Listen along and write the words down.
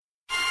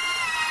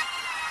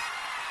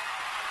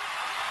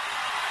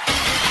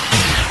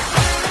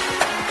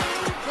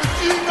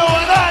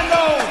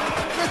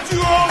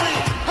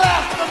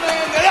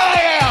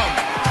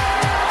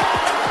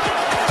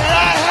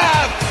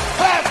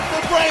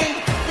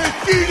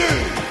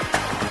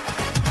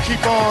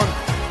keep on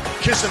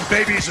kissing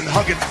babies and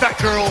hugging fat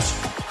girls.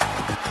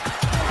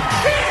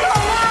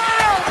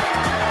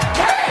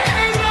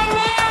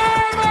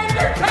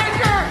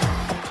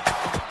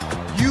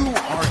 You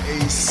are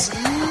a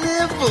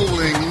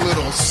sniveling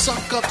little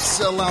suck-up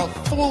sellout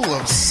full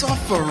of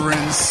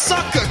suffering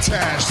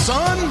succotash,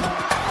 son.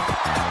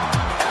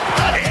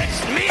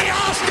 It's me,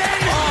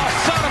 Austin! Oh,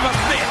 son of a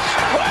bitch!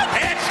 What?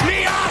 It's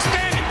me,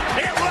 Austin!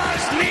 It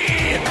was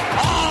me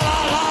all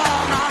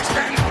along,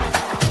 Austin!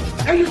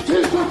 And your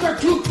t-shirts are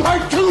too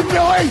tight too,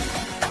 Billy!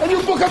 And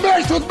you book a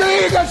match with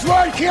me! That's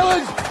right,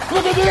 killers!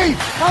 Look at me!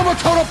 I'm a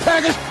total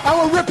package! I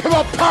will rip him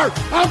apart!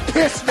 I'm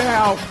pissed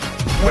now!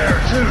 Where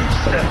to,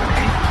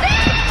 Stephanie?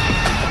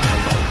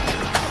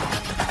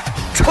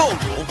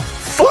 Total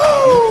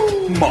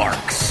F***ing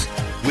Marks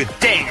with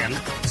Dan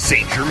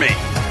St. Germain.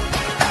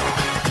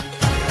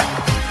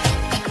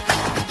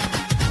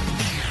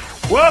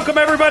 Welcome,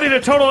 everybody, to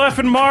Total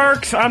Effin'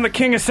 Marks. I'm the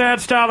king of sad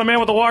style, the man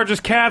with the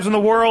largest calves in the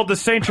world, the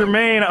St.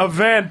 Germain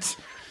event.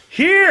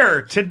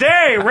 Here,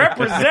 today,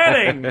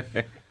 representing,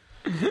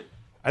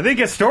 I think,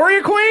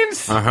 Astoria,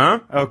 Queens? Uh-huh.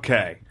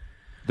 Okay.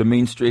 The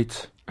mean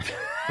streets.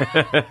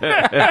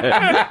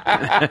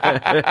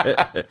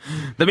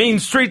 The mean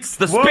streets,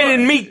 the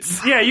spinning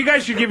meats. Yeah, you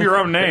guys should give your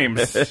own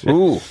names.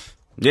 Ooh.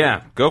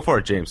 Yeah, go for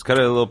it, James. Cut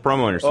a little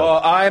promo on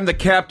yourself. I am the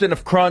captain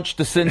of Crunch,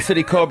 the Sin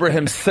City Cobra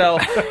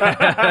himself.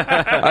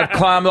 I've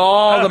climbed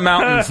all the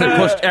mountains and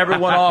pushed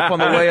everyone off on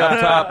the way up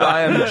top.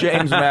 I am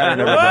James Mattern,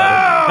 everybody.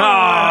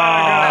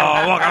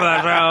 Oh, welcome to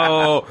the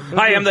show.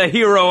 I am the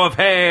hero of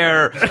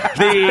hair,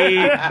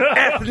 the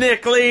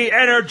ethnically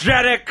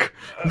energetic,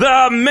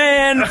 the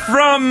man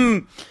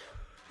from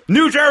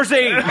New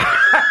Jersey,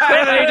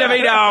 Anthony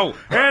DeVito.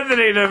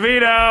 Anthony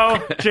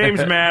DeVito, James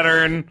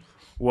Mattern.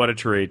 What a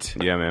treat.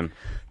 Yeah, man.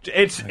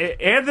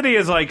 Anthony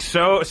is like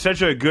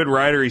such a good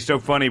writer. He's so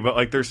funny, but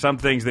like there's some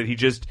things that he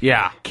just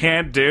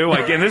can't do.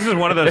 Like, and this is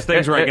one of those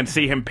things where I can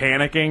see him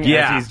panicking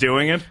as he's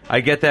doing it. I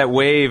get that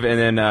wave, and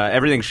then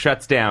everything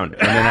shuts down,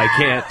 and then I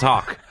can't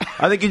talk.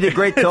 I think you did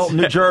great till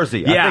New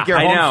Jersey. I think your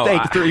home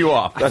state threw you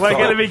off. That's like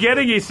all. at the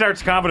beginning, he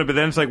starts confident, but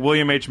then it's like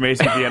William H.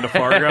 Macy at the end of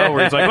Fargo,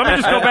 where he's like, "Let me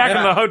just go back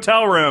into the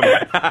hotel room.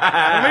 Let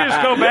me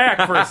just go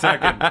back for a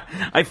second."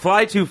 I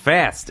fly too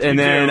fast, and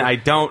then I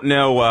don't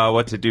know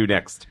what to do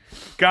next.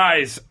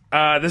 Guys,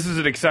 this is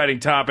an exciting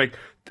topic.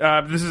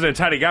 This is an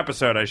exciting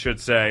episode, I should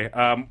say.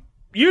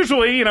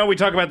 Usually, we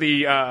talk about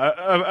the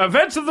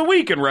events of the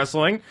week in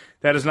wrestling.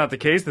 That is not the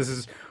case. This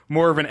is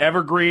more of an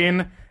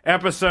evergreen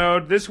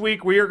episode. This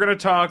week, we are going to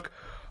talk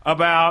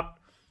about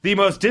the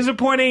most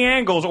disappointing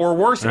angles or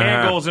worst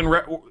angles in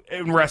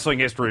wrestling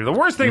history. The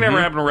worst thing that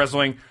ever happened in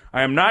wrestling,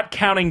 I am not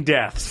counting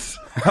deaths.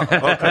 Okay,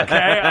 I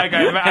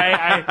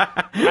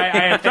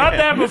thought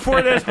that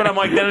before this, but I'm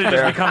like, then it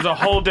just becomes a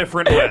whole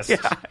different list.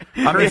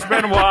 Chris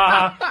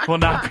Benoit will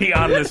not be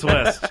on this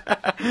list.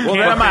 Well,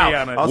 then I'm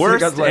out.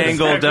 Worst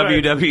angle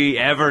WWE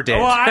ever did.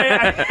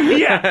 Well,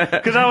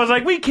 because I was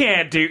like, we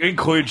can't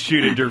include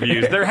shoot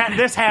interviews.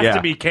 This has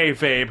to be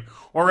kayfabe,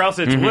 or else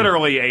it's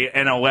literally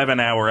an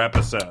 11-hour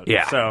episode.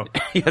 Yeah, so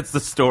it's the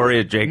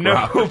story of Jake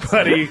Roberts.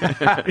 Nobody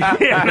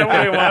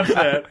wants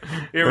that.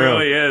 It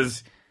really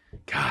is.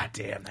 God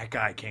damn, that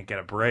guy can't get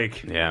a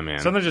break. Yeah, man.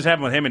 Something just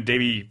happened with him and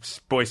Davey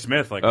Boy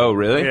Smith. Like, oh,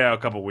 really? Yeah, a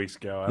couple weeks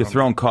ago. You're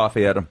throwing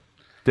coffee at him.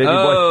 Davey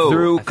Boy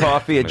threw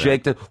coffee at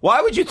Jake.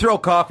 Why would you throw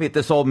coffee at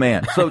this old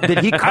man? So did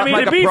he come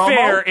like a promo? To be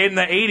fair, in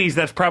the 80s,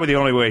 that's probably the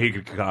only way he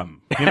could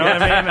come. You know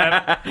what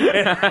I mean?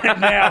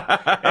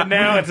 and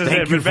now it's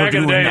just but back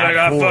in the day, like,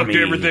 I fucked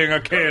everything I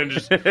can.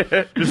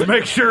 Just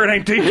make sure it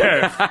ain't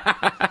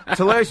decaf. It's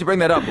hilarious you bring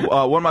that up.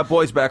 One of my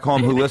boys back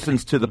home who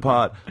listens to the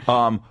pod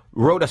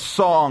wrote a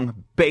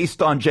song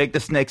based on Jake the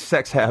Snake's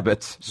sex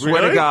habits.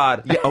 Swear to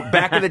God. Yeah,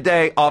 back in the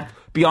day, up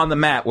Beyond the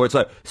Mat, where it's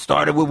like,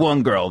 started with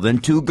one girl, then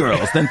two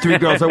girls, then three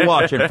girls are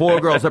watching, four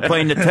girls are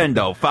playing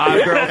Nintendo,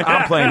 five girls,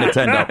 I'm playing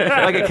Nintendo.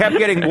 Like, it kept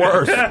getting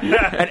worse.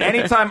 And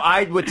anytime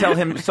I would tell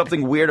him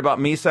something weird about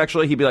me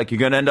sexually, he'd be like, you're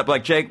going to end up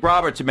like Jake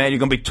Roberts, man. You're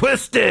going to be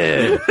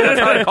twisted. That's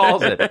how he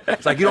calls it.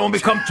 It's like, you don't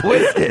become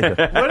twisted.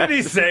 What did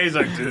he say? He's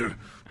like, dude,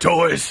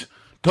 toys.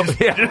 What did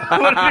he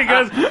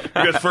goes?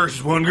 He goes, first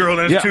is one girl,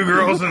 then it's two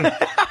girls, and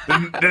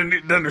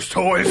then there's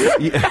toys.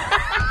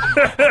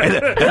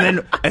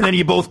 and then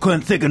you both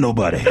couldn't think of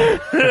nobody.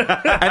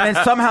 And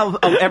then somehow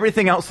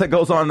everything else that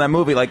goes on in that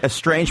movie, like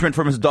estrangement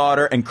from his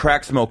daughter and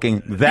crack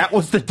smoking, that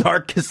was the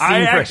darkest scene for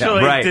him. I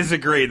actually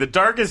disagree. The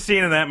darkest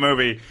scene in that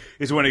movie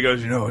is when he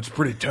goes, it's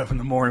pretty tough in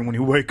the morning when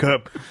you wake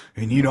up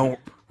and you don't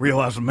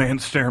realize a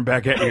man's staring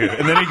back at you.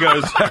 And then he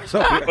goes, is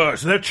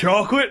that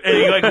chocolate? And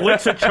he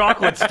licks a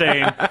chocolate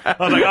stain. I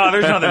was like,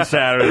 there's nothing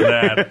sadder than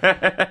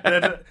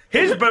that.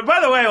 But by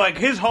the way,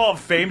 his Hall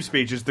of Fame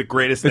speech is the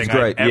greatest thing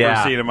I've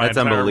ever seen in my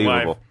entire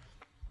life.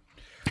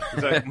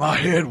 He's like, my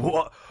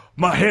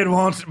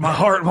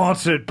heart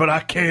wants it, but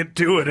I can't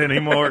do it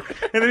anymore.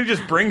 And then he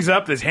just brings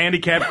up this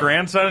handicapped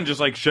grandson and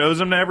just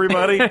shows him to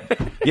everybody.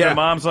 Yeah. The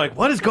mom's like,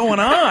 what is going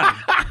on?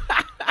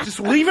 Just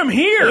leave him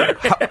here.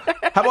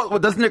 How about, well,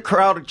 doesn't the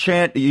crowd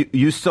chant,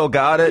 you still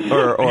got it?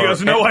 Or He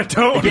goes, no, I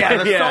don't.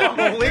 Yeah, that's so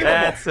unbelievable.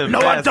 That's the No,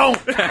 best. I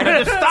don't.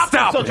 Just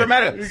stop. So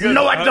dramatic.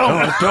 No, I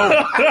don't.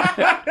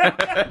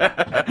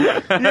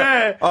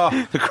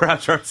 Yeah. The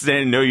crowd starts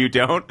saying, "No, you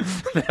don't."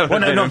 Well,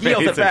 no, he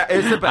yells it back.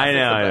 It's the best. I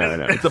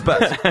know. It's the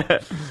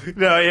best.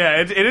 No,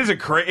 yeah, it is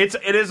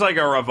it is like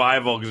a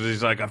revival because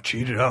he's like, I've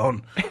cheated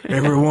on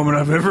every woman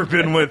I've ever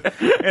been with,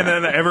 and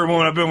then every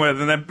woman I've been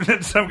with, and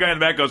then some guy in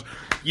the back goes,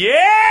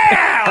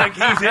 yeah, like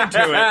he's into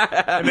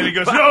it, and then he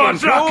goes, no,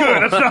 it's not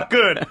good. It's not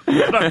good.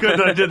 It's not good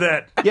that I did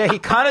that. Yeah, he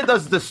kind of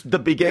does the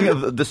beginning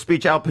of the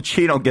speech Al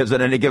Pacino gives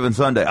on any given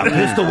Sunday. I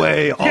pissed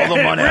away all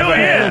the money I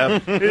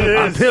have.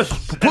 I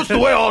pushed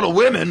away all the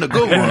women, the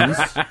good ones.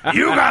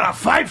 You gotta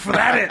fight for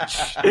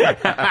that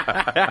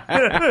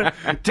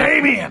itch,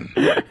 Damien.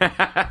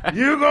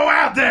 You go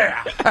out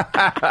there.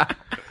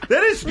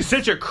 That is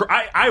such a.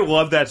 I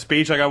love that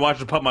speech. Like I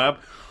watched it pump my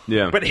up.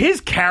 Yeah. But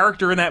his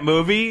character in that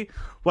movie,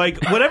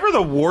 like whatever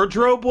the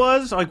wardrobe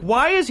was, like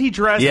why is he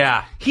dressed?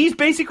 Yeah. He's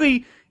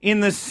basically in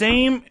the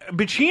same.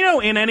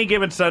 Pacino in Any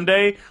Given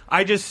Sunday,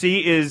 I just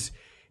see is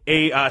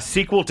a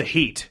sequel to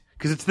Heat.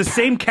 Because it's the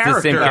same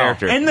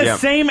character, and the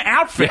same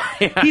outfit.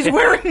 He's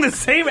wearing the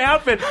same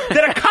outfit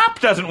that a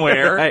cop doesn't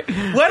wear, Right.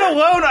 let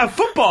alone a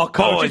football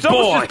coach. It's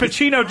almost as if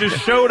Pacino just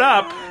showed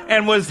up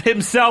and was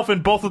himself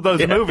in both of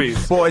those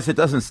movies. Boys, it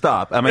doesn't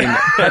stop. I mean,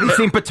 have you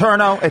seen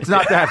Paterno? It's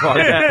not that far.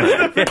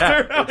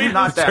 It's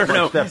not that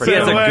much different. He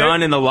has a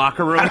gun in the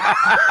locker room.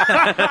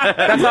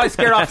 That's how I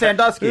scared off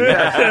Sandusky.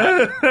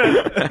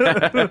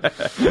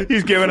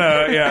 He's giving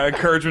a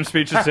encouragement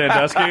speech to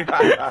Sandusky.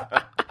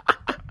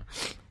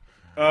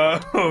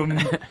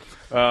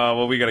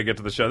 Well, we got to get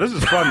to the show. This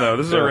is fun, though.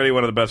 This is already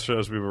one of the best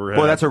shows we've ever had.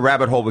 Boy, that's a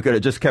rabbit hole. We could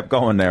have just kept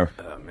going there.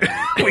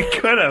 We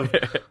could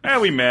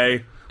have. We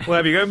may. We'll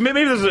have you guys.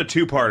 Maybe this is a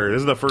two-parter. This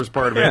is the first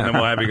part of it, and then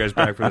we'll have you guys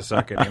back for the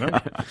second. You know,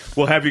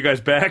 we'll have you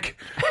guys back.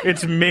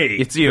 It's me.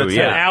 It's you. And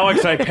Yeah.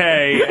 Alex, I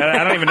pay. And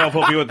I don't even know if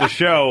he'll be with the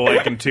show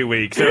like in 2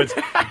 weeks. So it's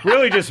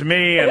really just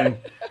me and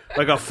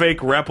like a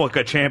fake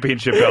replica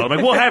championship belt. I'm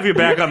like, we'll have you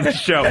back on the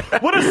show.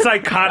 What a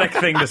psychotic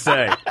thing to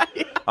say.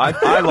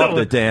 I loved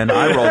it, Dan.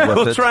 I rolled with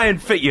We'll it. try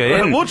and fit you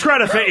in. We'll try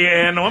to fit you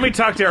in. Let me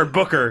talk to our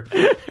booker.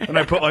 And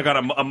I put like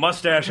on a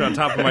mustache on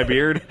top of my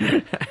beard.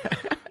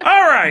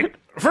 All right.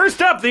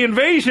 First up, the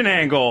invasion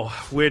angle,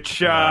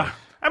 which I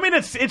mean,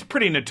 it's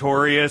pretty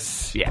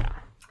notorious. Yeah.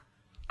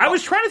 I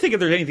was trying to think if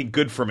there's anything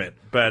good from it,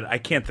 but I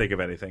can't think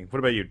of anything. What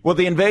about you? Well,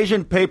 the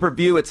Invasion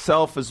pay-per-view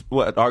itself is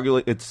what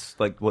arguably it's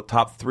like what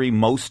top 3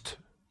 most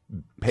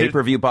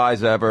pay-per-view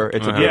buys ever.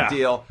 It's a big Yeah.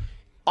 deal.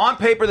 On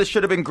paper, this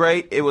should have been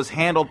great. It was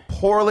handled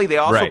poorly. They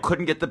also Right.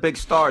 couldn't get the big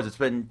stars. It's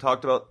been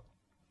talked about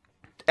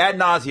ad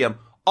nauseum.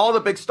 All the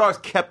big stars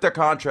kept their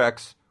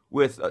contracts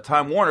with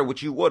Time Warner,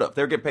 which you would have.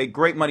 They're getting paid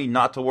great money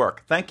not to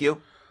work. Thank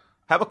you.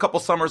 Have a couple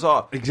summers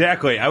off.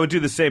 Exactly. I would do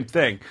the same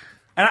thing.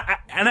 And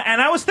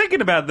I was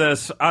thinking about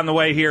this on the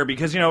way here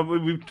because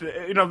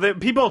the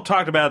people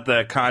talked about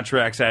the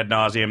contracts ad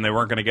nauseum. They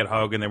weren't going to get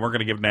Hogan. They weren't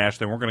going to give Nash.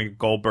 They weren't going to get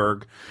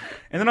Goldberg.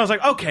 And then I was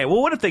like, okay,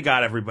 well, what if they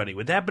got everybody?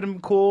 Would that have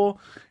been cool?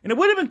 And it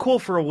would have been cool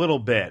for a little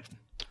bit.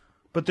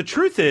 But the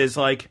truth is,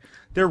 like,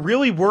 there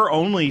really were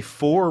only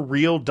 4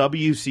 real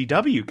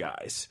WCW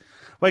guys.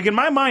 Like, in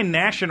my mind,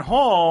 Nash and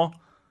Hall,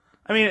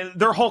 I mean,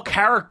 their whole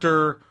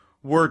character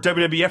were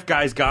WWF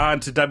guys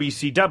gone to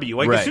WCW.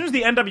 Like, as soon as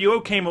the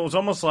NWO came, it was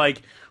almost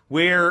like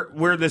we're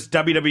this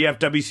WWF,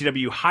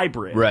 WCW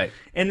hybrid. Right.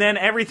 And then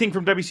everything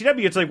from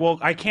WCW, it's like, well,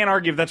 I can't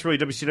argue if that's really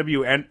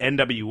WCW and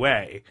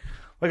NWA.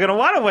 Like, in a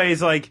lot of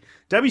ways, like,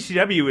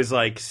 WCW is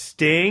like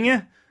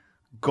Sting,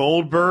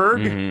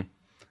 Goldberg. Mm-hmm.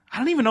 I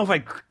don't even know if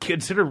I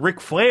consider Ric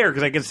Flair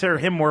because I consider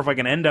him more of like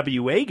an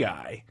NWA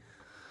guy.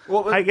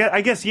 Well, I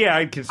guess, yeah.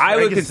 I would guess the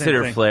same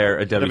consider thing. Flair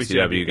a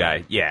WCW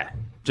guy. Yeah.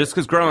 Just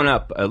because growing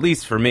up, at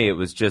least for me, it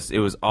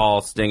was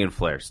all Sting and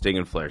Flair, Sting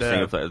and Flair,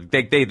 Sting and Flair.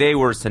 They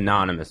were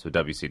synonymous with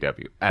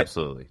WCW.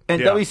 Absolutely.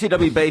 And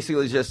WCW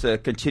basically is just a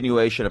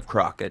continuation of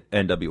Crockett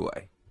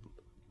NWA.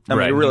 I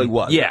mean, it really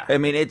was. Yeah. I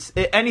mean,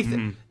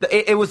 anything.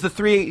 It was the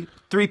 3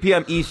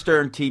 p.m.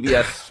 Eastern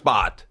TBS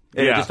spot.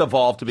 And it just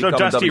evolved to become So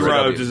Dusty WCW.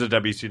 Rhodes is a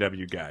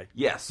WCW guy.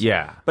 Yes.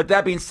 Yeah. But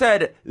that being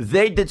said,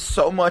 they did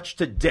so much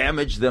to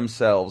damage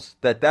themselves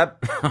that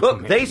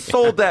look, they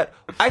sold that.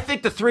 I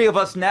think the 3 of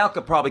us now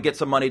could probably get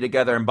some money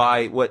together and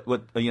buy get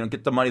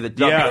the money that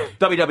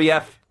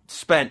WWF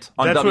spent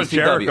on That's WCW. what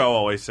Jericho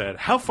always said.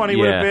 How funny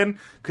would it have been?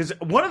 Because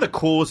one of the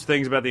coolest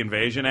things about the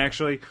Invasion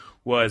actually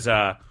was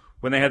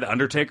when they had the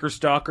Undertaker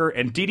stalker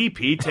and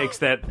DDP takes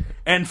that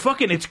and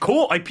fucking it's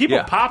cool. Like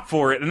people pop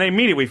for it and they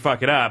immediately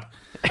fuck it up.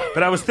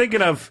 But I was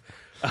thinking of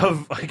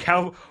like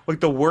how like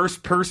the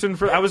worst person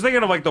for. I was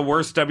thinking of like the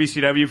worst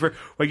WCW for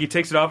like he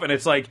takes it off and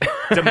it's like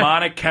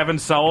demonic Kevin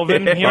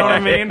Sullivan. You know what I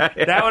mean?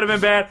 That would have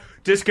been bad.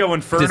 Disco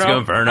Inferno. Disco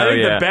Inferno, I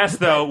think yeah. the best,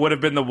 though, would have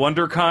been the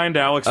Wonder Kind,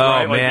 Alex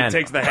Wright. Like, man. he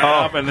takes the hat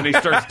off and then he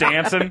starts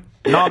dancing.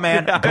 No,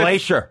 man,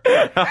 Glacier.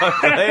 They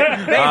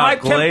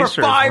hyped him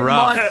for 5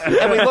 months,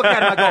 and we look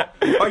at him and I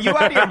go, are you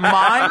out of your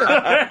mind?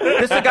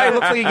 This is a guy who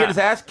looks like he get his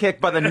ass kicked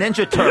by the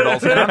Ninja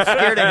Turtles, and I'm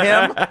scared of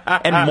him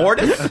and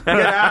Mortis? Get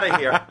out of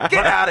here.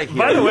 Get out of here.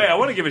 By the way, I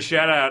want to give a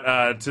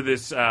shout-out to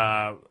this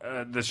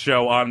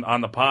show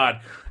on the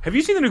pod. Have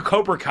you seen the new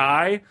Cobra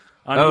Kai?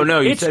 Oh, no,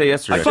 you said it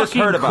yesterday. I just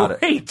heard about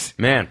it.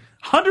 Man.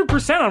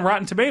 100% on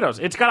Rotten Tomatoes.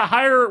 It's got a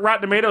higher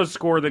Rotten Tomatoes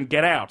score than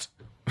Get Out.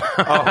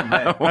 Oh,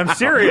 man. I'm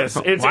serious.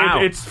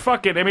 Wow. It's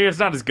fucking. I mean, it's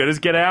not as good as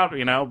Get Out,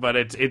 but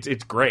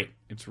it's great.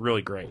 It's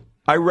really great.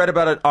 I read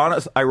about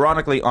it,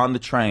 ironically, on the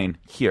train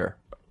here.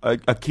 I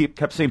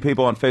kept seeing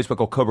people on Facebook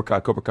go, Cobra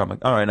Kai. I'm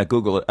like, all right, and I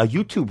Google it. A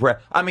YouTube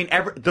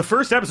The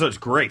first episode's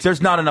great.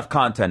 there's not enough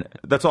content.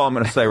 That's all I'm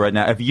going to say right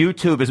now. If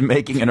YouTube is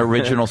making an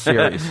original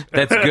series,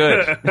 That's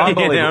good.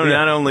 Unbelievable.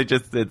 Not only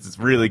just it's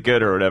really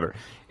good or whatever.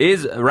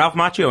 Is Ralph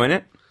Macchio in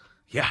it?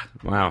 Yeah.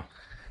 Wow.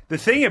 The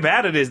thing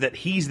about it is that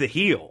he's the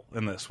heel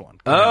in this one.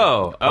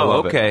 Oh,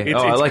 love it. okay. It's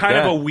I like kind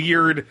that. of a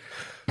weird.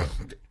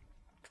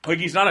 Like,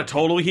 he's not a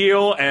total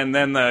heel, and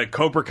then the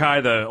Cobra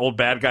Kai, the old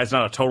bad guy's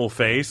not a total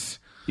face.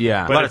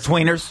 Yeah. a lot of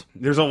tweeners.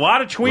 There's a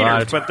lot of tweeners,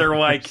 Lot of but they're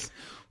like,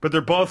 but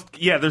they're both.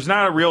 Yeah, there's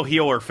not a real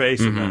heel or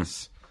face in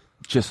this.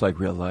 Just like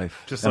real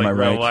life. Just Am like I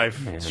real right?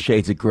 life. It's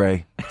shades of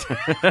gray.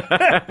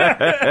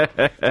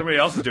 Somebody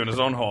else is doing his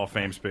own Hall of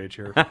Fame speech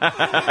here.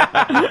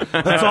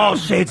 It's all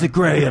shades of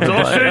gray.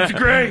 All shades of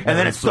gray. And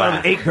then it started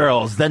with 8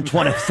 girls, then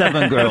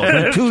 27 girls,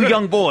 then 2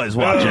 young boys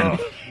watching.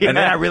 And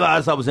then I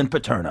realized I was in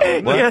Paterno.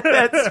 Yeah,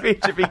 that speech,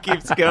 if he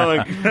keeps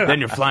going, then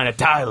you're flying to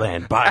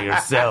Thailand by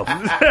yourself.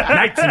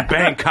 Nights in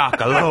Bangkok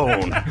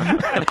alone.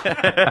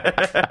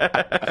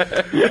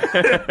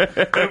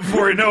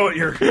 Before you know it,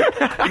 you're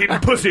eating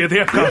pussy at the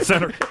Epcot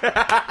Center.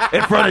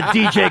 In front of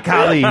DJ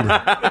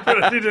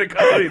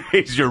Khaled.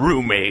 He's your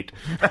roommate.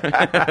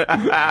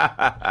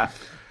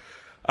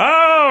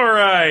 All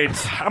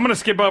right. I'm going to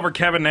skip over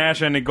Kevin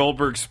Nash and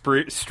Goldberg's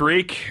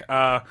streak.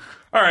 All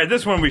right,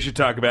 this one we should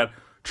talk about.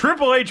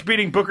 Triple H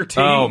beating Booker T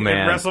Oh,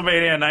 man. in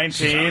WrestleMania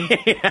 19.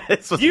 Yeah,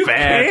 this was You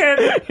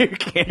bad. You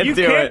can't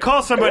do it.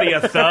 call somebody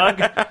a thug.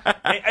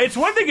 It's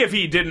one thing if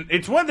he didn't.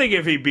 It's one thing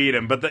if he beat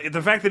him, but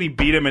the fact that he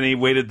beat him and he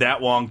waited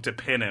that long to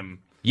pin him.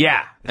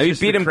 Yeah, I mean,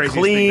 just beat the him craziest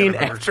clean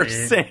thing I've ever after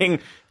seen. saying,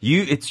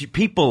 it's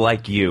people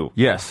like you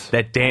Yes.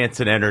 that dance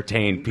and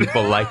entertain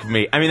people like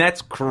me. I mean,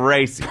 that's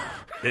crazy.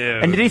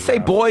 And did he say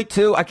boy,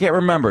 too? I can't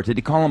remember. Did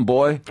he call him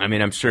boy? I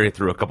mean, I'm sure he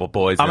threw a couple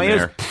boys in It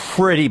there. was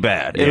pretty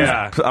bad. It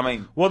Yeah. was,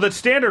 Well, the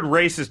standard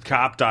racist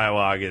cop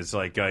dialogue is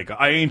like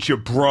I ain't your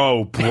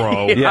bro.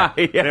 Yeah.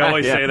 They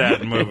always yeah. say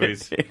that in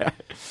movies. Yeah.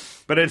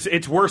 But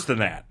it's worse than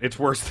that. It's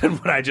worse than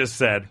what I just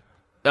said.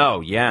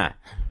 Oh, yeah.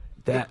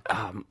 That,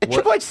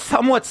 Triple H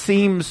somewhat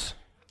seems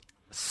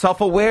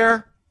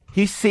self-aware.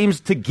 He seems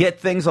to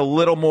get things a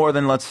little more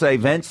than, let's say,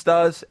 Vince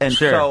does. And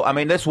Sure. so, I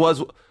mean, this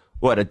was,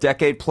 what, a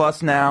decade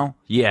plus now?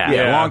 Yeah.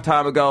 Yeah, a Yeah. long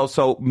time ago.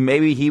 So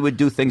maybe he would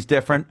do things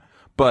different.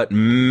 But,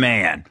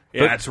 man.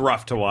 Yeah, it's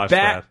rough to watch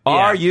back- that.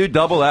 Are you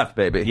double F,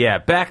 baby? Yeah,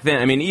 back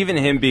then, I mean, even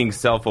him being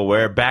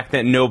self-aware, back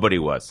then, nobody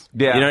was.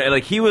 Yeah. You know,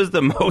 like, he was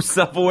the most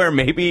self-aware,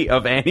 maybe,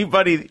 of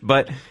anybody,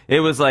 but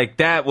it was like,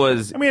 that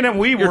was... I mean, and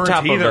we your weren't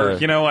top of either.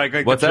 the- You know, like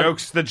What's that?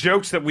 the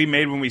jokes that we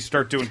made when we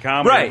start doing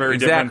comedy Right, are very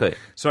exactly.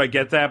 different. So I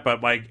get that,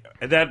 but like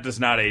that does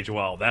not age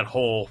well. That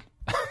whole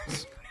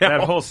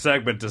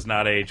segment does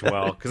not age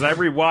well because I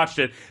rewatched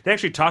it. They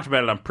actually talked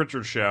about it on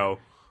Pritchard's show.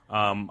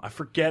 I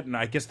forget, and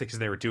I guess because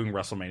they were doing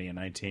WrestleMania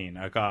 19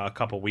 a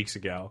couple weeks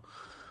ago.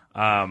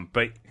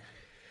 But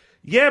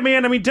yeah,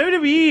 man, I mean,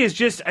 WWE is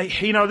just,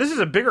 this is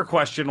a bigger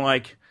question.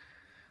 Like,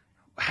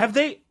 have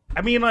they?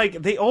 I mean, like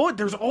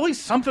there's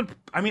always something.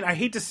 I mean, I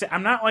hate to say,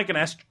 I'm not like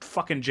an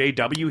fucking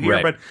JW here,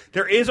 Right. but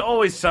there is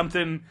always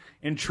something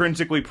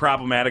intrinsically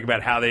problematic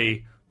about how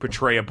they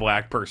portray a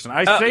black person.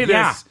 I say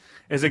yeah. this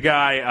as a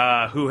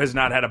guy who has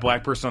not had a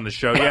black person on the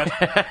show yet,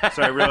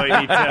 so I really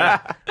need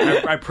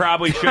to. I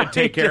probably should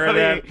take care of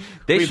that.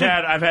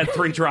 I've had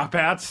 3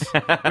 dropouts,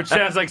 which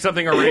sounds like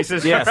something a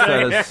racist Yes,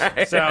 would that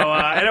say. is. So,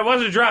 and it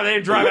wasn't a drop. They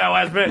didn't drop out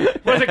last minute.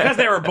 It wasn't because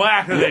they were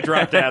black that they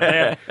dropped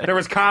out. There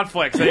was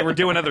conflicts. They were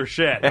doing other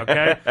shit.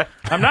 Okay,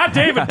 I'm not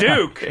David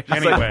Duke.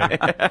 Anyway,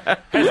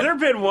 has there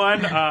been one?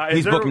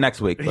 He's booked next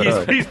week.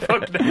 But, He's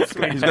booked next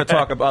week. he's going to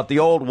talk about the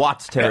old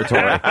Watts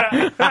territory.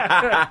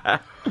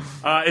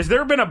 Has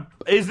there been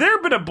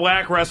a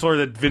black wrestler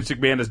that Vince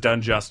McMahon has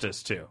done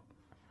justice to?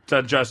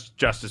 Done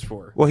justice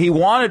for? Well, he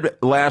wanted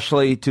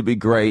Lashley to be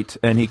great,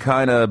 and he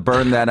kind of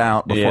burned that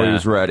out before he Yeah.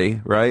 was ready,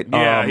 right?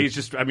 Yeah,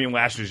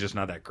 Lashley's just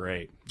not that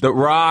great. The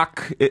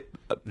Rock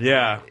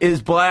Yeah.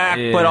 is black,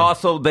 Yeah. but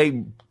also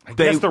I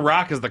guess The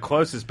Rock is the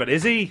closest, but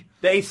is he?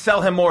 they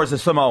sell him more as a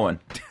Samoan.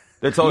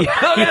 It's always,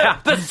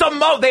 the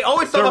Samoan. They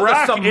always talk about the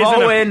Rock isn't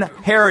Samoan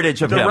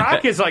heritage of The him.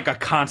 Rock is like a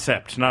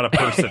concept, not a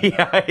person.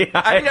 I think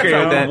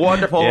that's a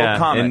wonderful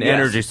comment. An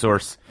energy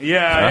source.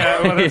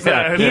 Yeah. Well,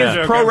 that's, He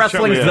is pro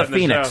wrestling's show the me that in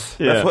Phoenix.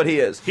 show. That's what he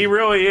is. He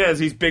really is.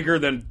 He's bigger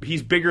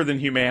than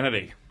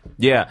humanity.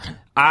 Yeah.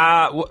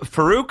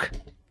 Farouk?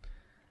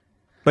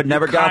 But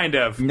never got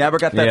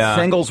that Yeah.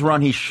 singles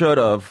run he should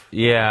have.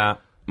 Yeah.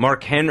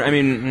 Mark Henry. I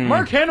mean,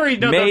 Mark Henry.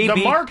 No, maybe. the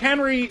Mark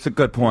Henry. It's a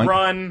good point.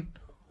 Run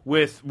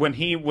with when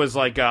he was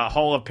like a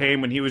Hall of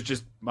Fame, when he was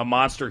just a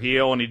monster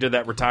heel, and he did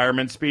that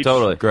retirement speech.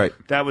 Totally. Great.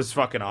 That was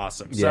fucking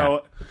awesome. Yeah.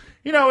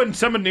 So, and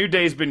some of New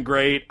Day's been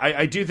great.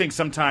 I do think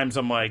sometimes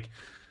I'm like,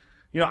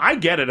 I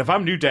get it. If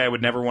I'm New Day, I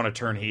would never want to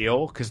turn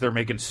heel because they're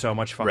making so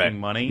much fucking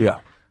money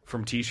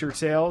from T-shirt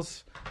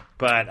sales.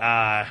 But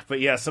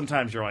yeah,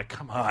 sometimes you're like,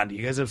 come on, do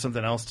you guys have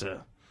something else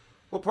to...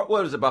 Well, what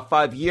was it, about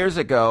 5 years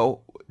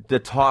ago, the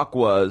talk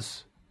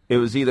was it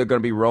was either going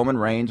to be Roman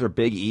Reigns or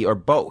Big E or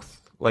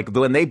both. Like,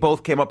 when they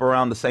both came up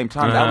around the same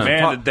time, that was the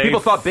talk. they People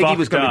thought Big E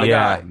was going to be the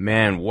guy.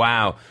 Man,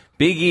 wow.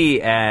 Big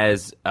E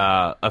as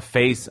a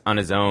face on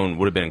his own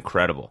would have been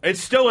incredible. It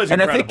still is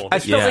And incredible. I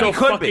still think he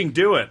could fucking be.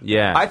 do it.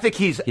 Yeah. I think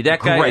he's that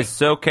guy great. is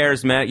so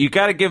charismatic. You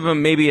got to give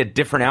him maybe a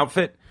different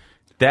outfit.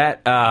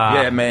 That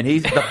Yeah, man,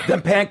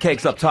 them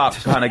pancakes up top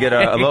kind of get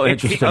a little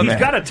interesting. He's man.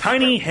 got a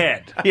tiny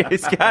head,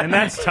 and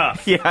that's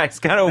tough. Yeah, he's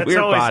got a That's weird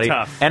always body.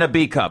 tough. And a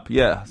B cup,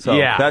 so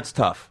that's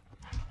tough.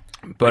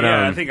 But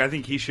yeah, I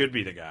think he should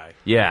be the guy.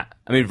 yeah,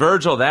 I mean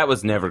Virgil, that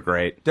was never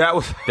great. That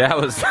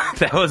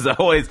was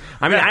always.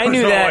 I mean, I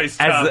knew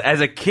that as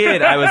a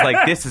kid. I was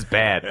like, this is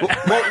bad.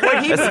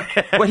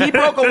 when he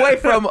broke away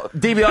from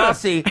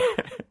DiBiase.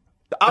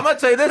 I'm gonna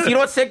tell you this. You know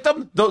what sicked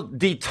them?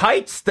 The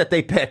tights that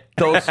they picked.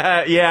 Those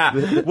Yeah.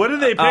 What did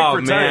they pick Oh,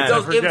 for man. tights? I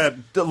it was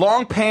forget. the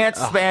long pants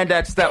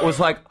spandex that was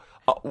like.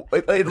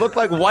 It looked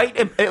like white.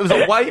 It was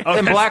a white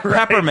and black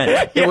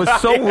peppermint. It was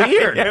so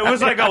weird. It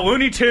was like a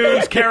Looney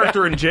Tunes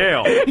character in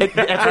jail. That's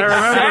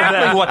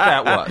exactly what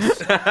that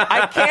was.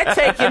 I can't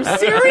take him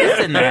serious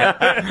in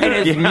that.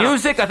 And his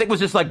music, I think, was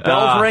just like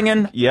bells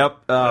ringing. Yep.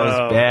 It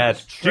was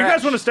bad. Do you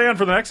guys want to stay on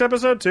for the next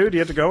episode too? Do you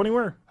have to go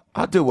anywhere?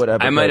 I'll do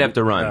whatever. I might baby. have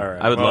to run. All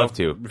right. I would Well, love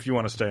to. if you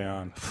want to stay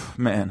on.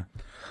 Man,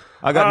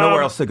 I got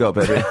nowhere else to go,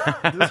 baby.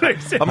 I'm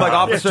like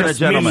officer and a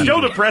gentleman. It's still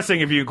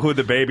depressing if you include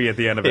the baby at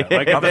the end of it.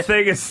 Like if the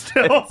thing is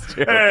still,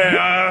 hey,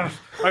 I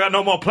got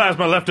no more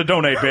plasma left to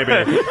donate, baby.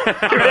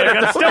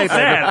 That's still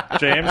sad,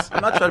 James.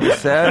 I'm not trying to be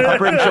sad. I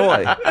bring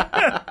joy.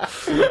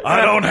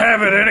 I don't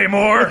have it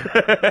anymore.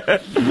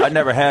 I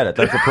never had it.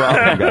 That's the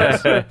problem,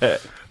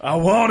 guys. I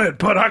want it,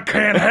 but I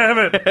can't have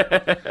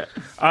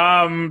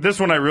it. This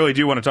one I really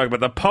do want to talk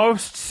about. The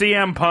post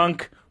CM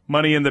Punk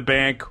Money in the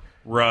Bank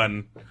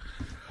run.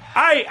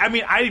 I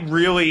mean, I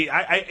really,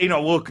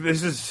 look,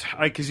 this is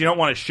like, because you don't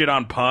want to shit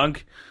on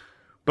Punk,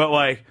 but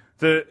like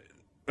the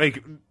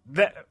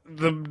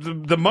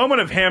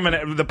moment of him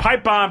and the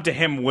pipe bomb to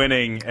him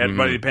winning at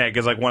Money in the Bank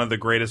is like one of the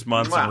greatest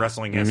months in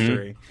wrestling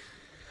history.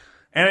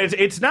 And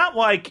it's not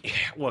like,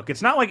 look,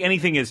 it's not like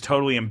anything is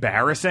totally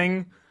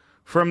embarrassing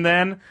from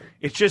then.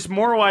 It's just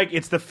more like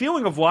it's the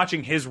feeling of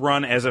watching his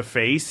run as a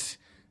face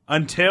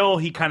until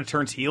he kind of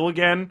turns heel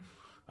again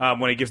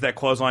when he gives that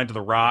clothesline to The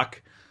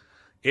Rock.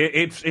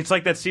 It's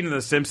like that scene in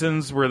The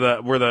Simpsons where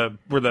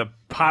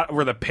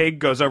the pig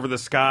goes over the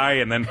sky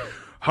and then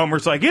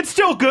Homer's like, it's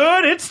still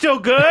good.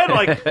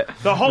 Like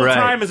the whole Right.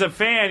 time as a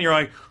fan, you're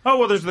like, oh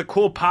well, there's the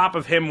cool pop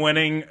of him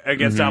winning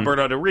against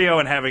Alberto Del Rio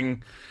and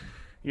having,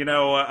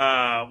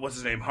 what's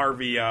his name,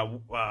 Harvey,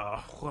 not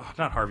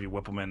Harvey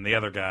Whippleman, the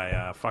other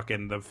guy,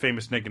 fucking the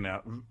famous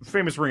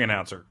ring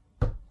announcer,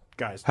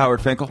 guys,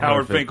 Howard Finkel.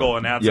 Howard Finkel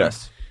announcing.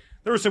 Yes.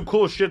 There was some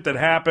cool shit that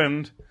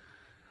happened,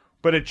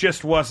 but it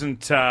just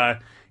wasn't.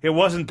 It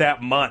wasn't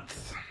that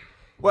month.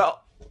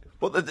 Well,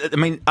 I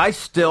mean, I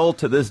still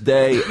to this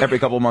day, every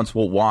couple of months,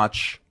 will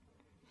watch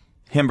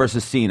him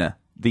versus Cena.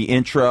 The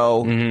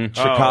intro,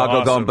 Chicago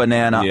awesome. going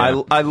banana.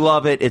 Yeah. I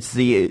love it.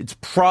 It's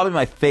probably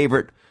my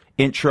favorite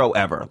intro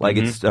ever. Like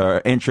it's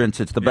entrance.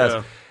 It's the best.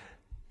 Yeah.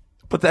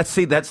 But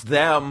that's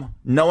them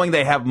knowing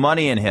they have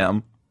money in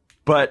him,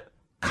 but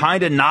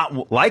kind of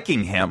not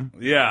liking him.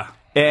 Yeah.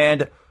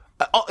 And,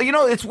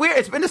 it's weird.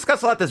 It's been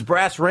discussed a lot, this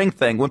brass ring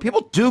thing. When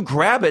people do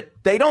grab it,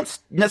 they don't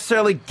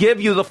necessarily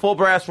give you the full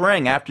brass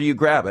ring after you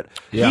grab it.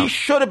 Yeah. He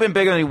should have been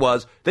bigger than he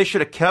was. They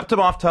should have kept him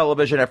off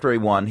television after he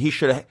won. He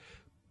should have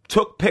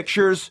took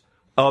pictures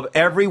of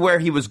everywhere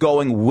he was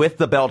going with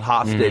the belt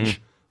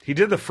hostage. He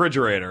did the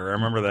refrigerator. I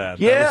remember that.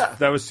 Yeah.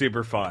 That was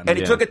super fun. And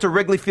he took it to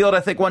Wrigley Field, I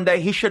think, one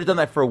day. He should have done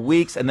that for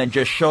weeks and then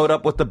just showed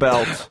up with the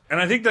belt. And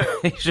I think that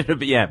He should have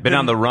been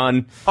on the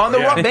run. On the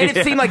run, made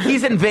it seem like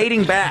he's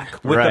invading back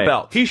with the Right.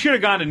 belt. he should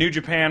have gone to New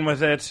Japan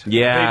with it.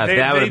 Yeah,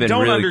 that would have been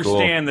don't really cool.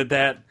 understand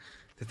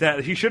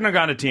that he shouldn't have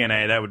gone to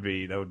TNA. That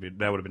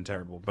would have been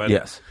terrible. But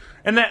Yes.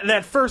 And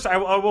that first, I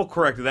will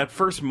correct it. That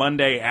first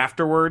Monday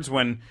afterwards,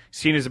 when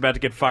Cena's about to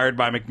get fired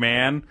by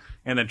McMahon,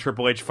 and then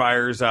Triple H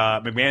fires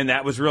McMahon,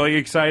 that was really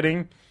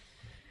exciting.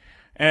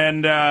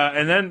 And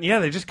then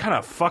they just kind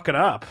of fuck it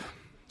up.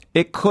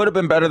 It could have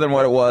been better than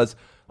what it was.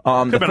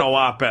 Could have been a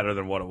lot better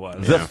than what it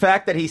was. The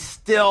fact that he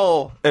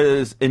still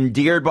is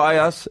endeared by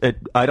us,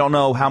 I don't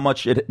know how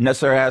much it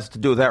necessarily has to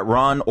do with that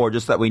run, or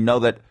just that we know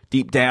that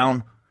deep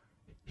down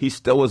he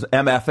still was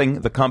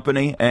MFing the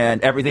company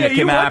and everything that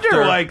came after. You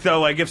wonder,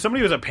 like if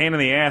somebody was a pain in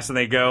the ass and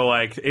they go,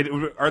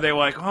 are they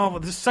like, oh, well,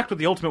 this sucked with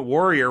the Ultimate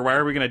Warrior, why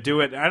are we going to do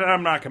it?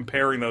 I'm not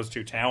comparing those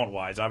two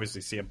talent-wise. Obviously,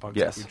 CM Punk's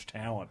a huge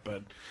talent,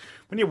 but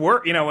when you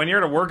work, when you're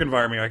in a work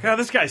environment, you're like, oh,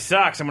 this guy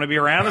sucks. I'm going to be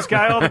around this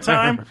guy all the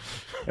time.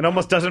 It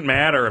almost doesn't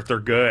matter if they're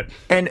good.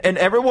 And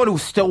everyone who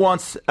still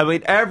wants,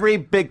 every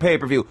big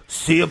pay-per-view,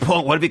 CM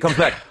Punk, what if he comes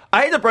back?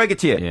 I hate to break it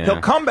to you. Yeah.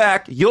 He'll come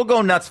back, you'll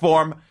go nuts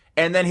for him,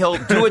 and then he'll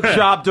do a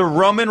job to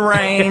Roman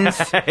Reigns.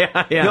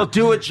 He'll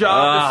do a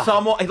job to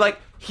someone. It'll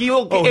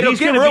he's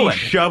get gonna ruined. Be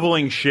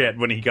shoveling shit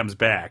when he comes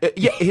back.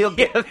 He'll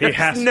get. He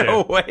has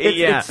no to. way.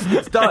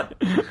 It's done,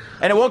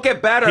 and it won't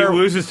get better. He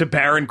loses to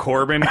Baron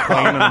Corbin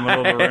clean in the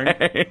middle of the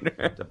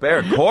ring. To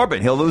Baron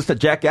Corbin, he'll lose to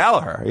Jack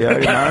Gallagher.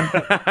 Yeah,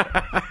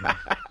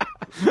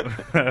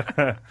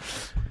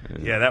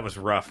 that was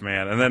rough,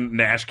 man. And then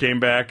Nash came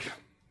back.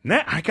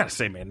 I gotta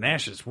say, man,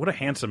 Nash is what a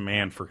handsome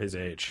man for his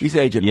age. He's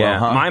aging well,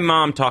 huh? My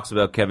mom talks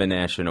about Kevin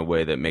Nash in a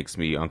way that makes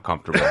me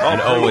uncomfortable.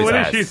 And always what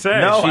has. did she say?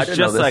 No, She's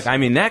just like,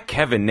 that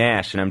Kevin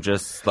Nash, and I'm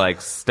just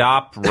like,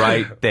 stop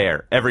right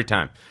there every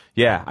time.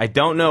 Yeah, I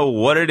don't know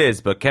what it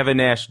is, but Kevin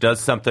Nash does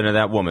something to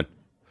that woman.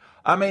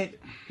 I mean,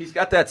 he's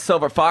got that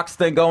Silver Fox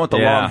thing going with the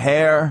long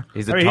hair.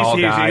 He's a tall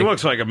guy. He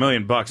looks like $1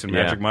 million in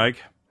Magic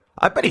Mike.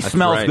 I bet he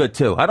smells good,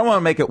 too. I don't want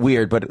to make it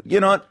weird, but you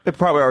know what? It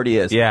probably already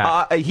is.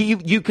 Yeah.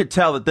 You could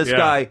tell that this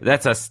guy...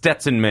 That's a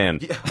Stetson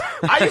man.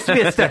 I used to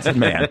be a Stetson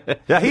man.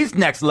 Yeah, he's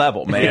next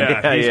level, man.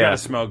 Yeah, he's got to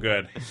smell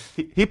good.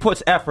 He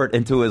puts effort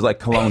into his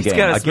cologne game. He's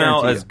got to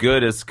smell as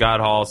good as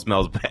Scott Hall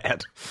smells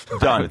bad.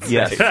 Done.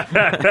 Yes.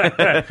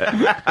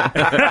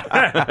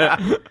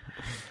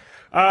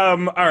 All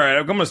right,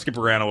 I'm going to skip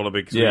around a little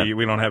bit because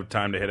we don't have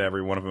time to hit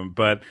every one of them.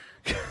 But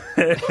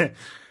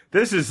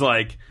this is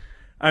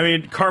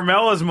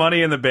Carmella's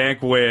Money in the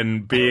Bank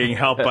win being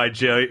helped by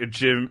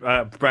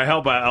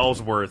by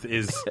Ellsworth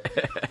is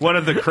one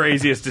of the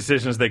craziest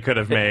decisions they could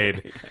have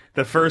made.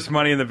 The first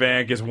Money in the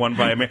Bank is won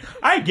by a man.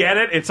 I get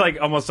it. It's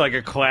almost like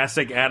a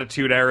classic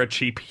Attitude Era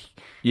cheap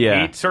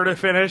heat sort of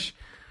finish.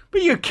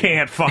 But you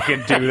can't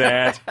fucking do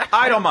that.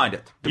 I don't mind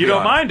it. You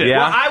don't mind it? Yeah.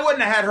 Well, I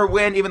wouldn't have had her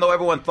win, even though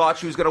everyone thought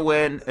she was going to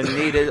win and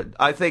needed.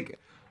 I think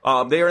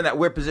they are in that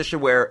weird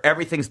position where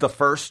everything's the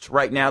first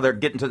right now. They're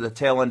getting to the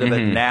tail end of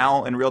it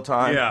now in real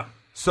time. Yeah.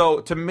 So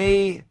to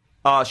me,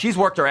 she's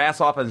worked her ass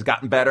off and has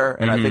gotten better.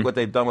 And I think what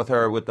they've done with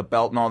her with the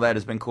belt and all that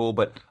has been cool.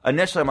 But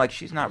initially, I'm like,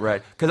 she's not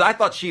ready. Because I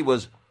thought she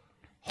was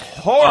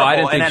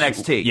horrible in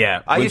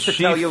NXT. I used to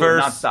tell you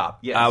nonstop.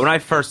 Yes. When I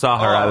first saw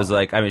her, I was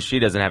like, she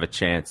doesn't have a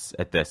chance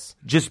at this.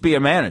 Just be a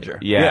manager.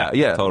 Yeah,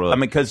 totally.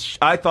 Because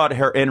I thought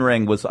her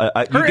in-ring was...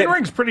 her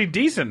in-ring's pretty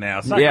decent now.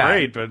 It's not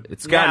great, but...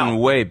 It's gotten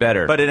way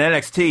better. But in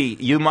NXT,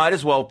 you might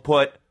as well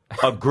put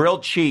a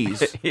grilled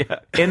cheese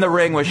in the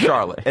ring with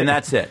Charlotte, and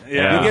that's it.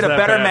 Yeah, you get a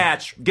better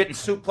match getting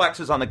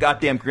suplexes on the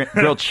goddamn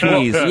grilled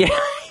cheese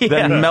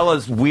than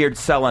Mella's weird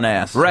selling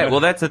ass. Right, well,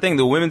 that's the thing.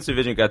 The women's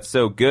division got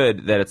so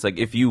good that it's like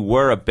if you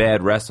were a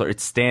bad wrestler, it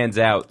stands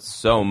out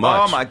so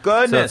much. Oh, my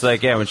goodness. So it's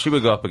like, when she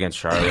would go up against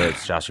Charlotte,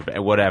 Joshua,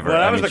 whatever. Well,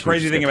 that was the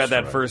crazy thing about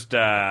that first,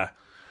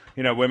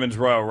 Women's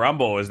Royal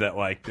Rumble is that,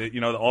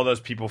 all those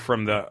people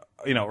from the,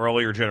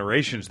 earlier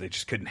generations, they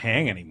just couldn't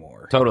hang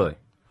anymore. Totally.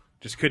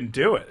 Just couldn't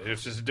do it. It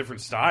was just a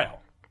different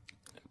style.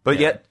 But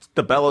yet,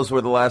 the Bellas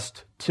were the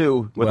last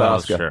two with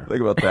Asuka. Sure.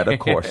 Think about that, of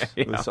course.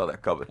 We saw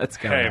that coming.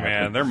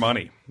 Man, they're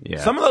money.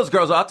 Yeah. Some of those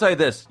girls, I'll tell you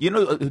this,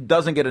 who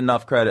doesn't get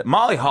enough credit?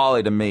 Molly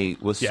Holly, to me,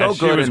 was so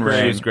good in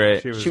ring. She was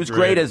great. She was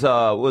great as,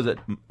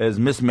 as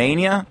Miss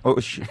Mania or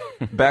was she,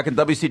 back in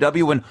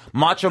WCW when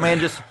Macho Man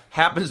just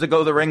happens to go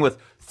to the ring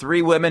with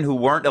 3 women who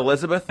weren't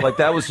Elizabeth.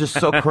 That was just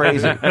so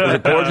crazy. It was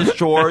Gorgeous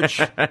George,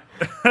 Miss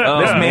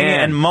Mania,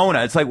 and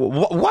Mona. It's like,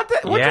 what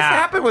just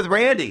happened with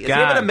Randy? Is he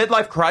having a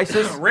midlife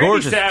crisis?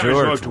 Randy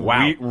Savage looked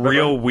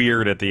real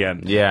weird at the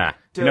end. Yeah.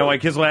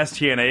 Dude. His last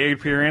TNA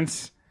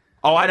appearance.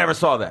 Oh, I never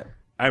saw that.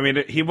 I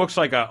mean, he looks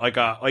like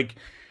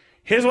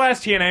his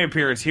last TNA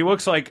appearance. He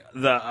looks like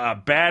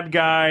the bad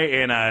guy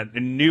in a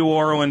New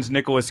Orleans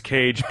Nicolas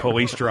Cage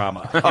police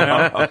drama.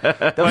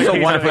 That was so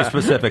wonderfully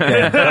specific.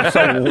 Dan. That's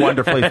so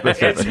wonderfully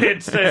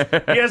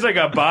specific. He has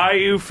a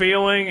bayou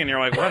feeling, and you're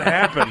like, what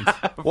happened?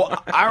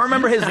 Well, I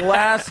remember his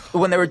last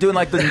when they were doing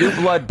the New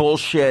Blood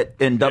bullshit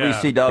in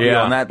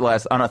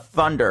WCW on a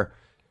Thunder.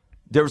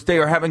 They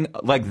were having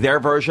their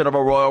version of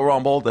a Royal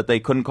Rumble that they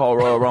couldn't call a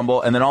Royal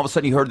Rumble, and then all of a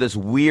sudden you heard this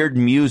weird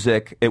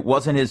music. It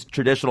wasn't his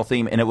traditional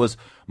theme, and it was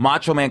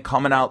Macho Man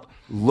coming out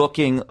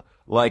looking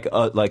like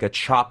a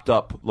chopped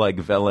up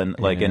villain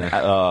in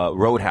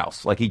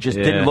Roadhouse. He just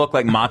didn't look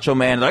like Macho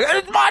Man.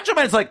 It's Macho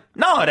Man. It's like,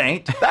 no, it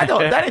ain't.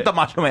 That ain't the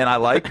Macho Man I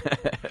like.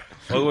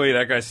 Well, wait,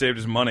 that guy saved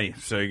his money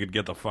so he could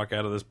get the fuck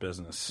out of this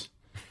business.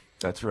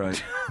 That's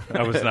right.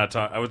 I was not.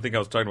 I would think I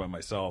was talking about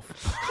myself.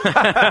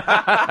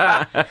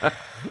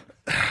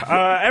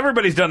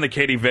 Everybody's done the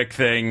Katie Vick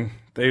thing.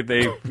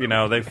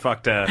 They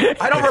fucked a.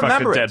 I don't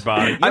remember a dead it.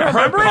 body. I've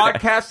heard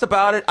podcasts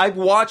about it. I've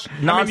watched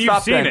nonstop. I mean,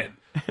 you've seen it.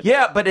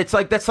 Yeah, but it's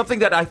like that's something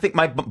that I think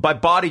my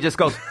body just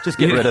goes, just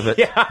get rid of it.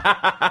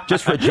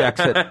 Just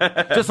rejects it.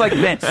 Just like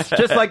Vince.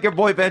 Just like your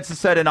boy Vince has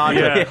said in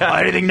Andre.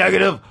 Anything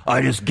negative,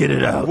 I just get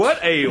it out. What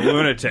a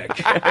lunatic.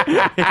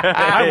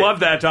 I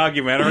love that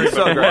documentary.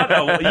 So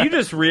but you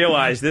just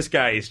realize this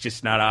guy is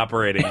just not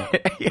operating.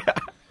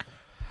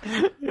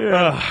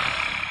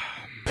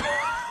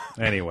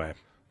 Anyway.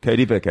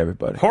 Katie Vick,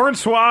 everybody.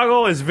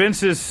 Hornswoggle is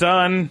Vince's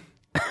son.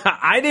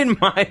 I didn't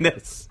mind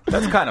this.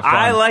 That's kind of fun.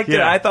 I liked it.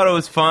 Yeah. I thought it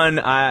was fun.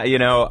 I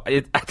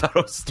thought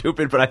it was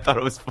stupid, but I thought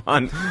it was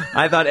fun.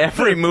 I thought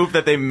every move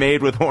that they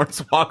made with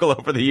Hornswoggle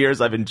over the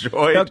years, I've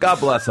enjoyed. Oh, God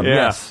bless him. Yeah.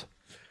 Yes.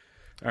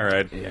 All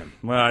right. Yeah.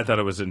 Well, I thought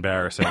it was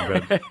embarrassing,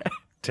 but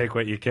take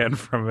what you can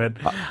from it.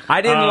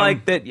 I didn't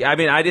like that. I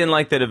mean, I didn't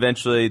like that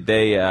eventually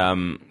they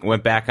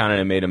went back on it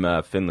and made him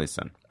Finley's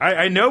son.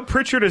 I know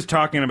Pritchard is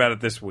talking about it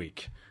this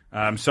week.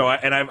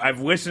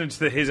 I've listened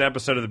to his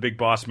episode of The Big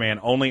Boss Man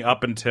only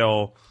up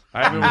until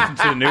I haven't listened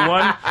to the new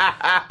one.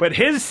 But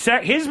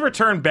his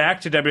return back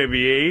to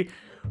WWE,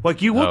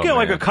 like you look at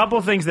like a couple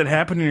of things that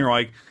happened and you're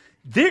like,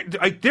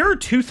 there are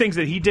two things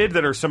that he did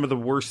that are some of the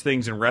worst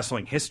things in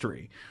wrestling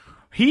history.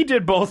 He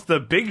did both the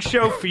Big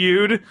Show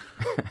feud,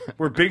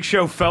 where Big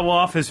Show fell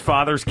off his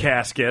father's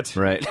casket,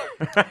 Right.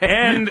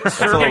 and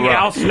serving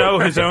Al Snow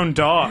his own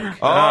dog.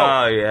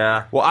 Oh,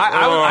 yeah. Well,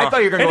 I thought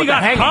you were going to go And he with the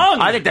got hanging.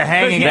 hung. I think the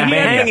hanging. He had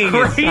hanging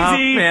the is tough,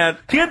 man.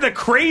 He had the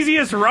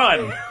craziest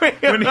run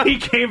when he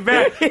came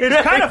back. It's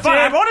kind of fun.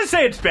 I want to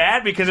say it's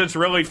bad because it's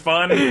really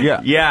fun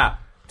Yeah.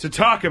 to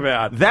talk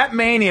about. That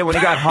Mania when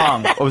he got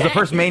hung was the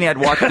first Mania I'd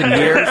watched in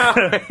years.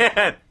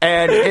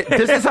 And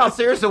this is how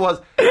serious it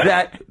was.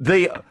 That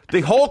the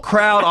whole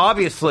crowd,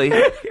 obviously.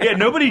 Yeah,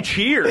 nobody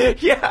cheered.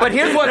 But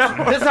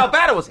this is how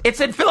bad it was.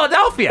 It's in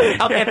Philadelphia.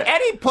 If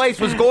any place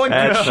was going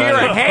to cheer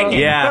and hanging,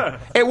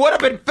 it would have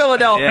been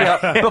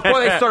Philadelphia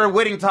before they started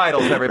winning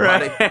titles,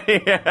 everybody.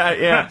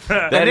 Yeah.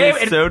 That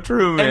is so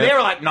true, man. And they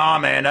were like, nah,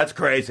 man, that's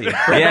crazy.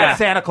 Bring back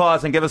Santa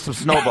Claus and give us some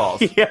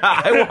snowballs. Yeah,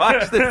 I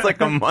watched this like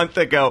a month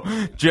ago,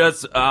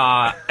 just in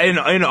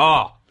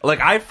awe. Like,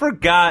 I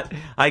forgot,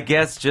 I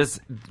guess,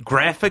 just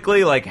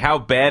graphically, like, how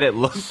bad it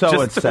looked So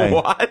just insane. to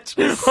watch.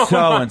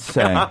 So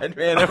insane. God,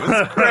 man, it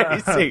was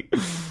crazy.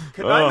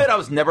 Can I admit I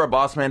was never a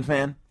Boss Man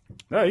fan?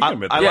 No, you can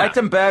admit I that. liked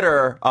him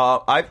better.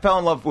 I fell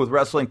in love with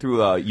wrestling through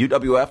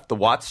UWF, the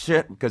Watts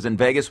shit, because in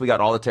Vegas we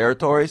got all the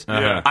territories.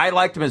 Yeah. I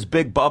liked him as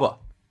Big Bubba.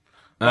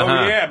 Oh,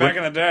 yeah, back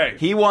in the day.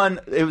 He won.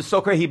 It was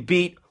so crazy. He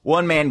beat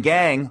One Man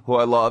Gang, who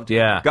I loved.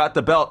 Yeah. Got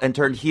the belt and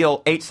turned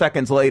heel 8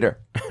 seconds later.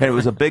 And it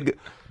was a big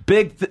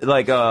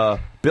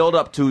build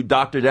up to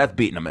Dr. Death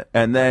beating him.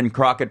 And then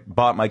Crockett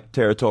bought my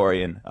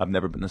territory, and I've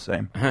never been the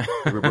same. I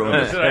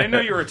didn't know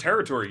you were a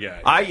territory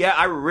guy.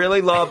 I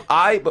really love.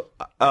 I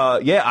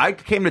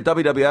came to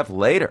WWF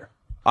later.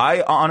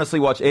 I honestly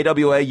watched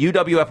AWA.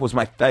 UWF was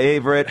my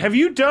favorite. Have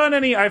you done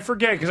any? I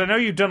forget because I know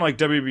you've done like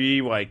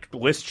WBE like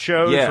list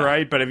shows,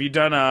 right? But have you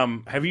done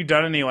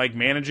any like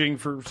managing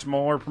for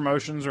smaller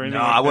promotions or anything?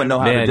 No, like I wouldn't know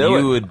how Man, to do you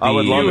it. would I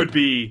would be- love You it. would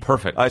be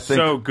Perfect. I think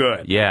so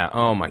good. Yeah.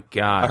 Oh, my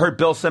God. I heard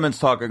Bill Simmons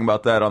talking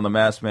about that on the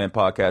Masked Man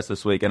podcast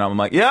this week, and I'm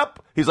like,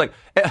 "Yep." He's like,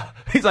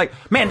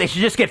 "Man, they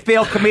should just get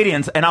failed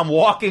comedians." And I'm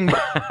walking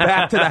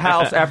back to the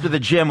house after the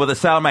gym with a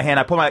salad in my hand.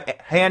 I put my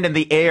hand in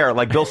the air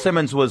like Bill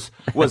Simmons was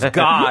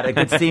God and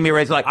could see me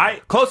raise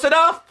like, close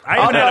enough.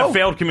 I even had a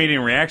failed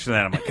comedian reaction to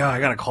that. I'm like, God,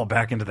 I got to call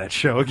back into that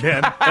show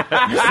again.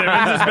 Simmons is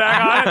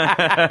back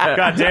on it?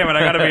 God damn it, I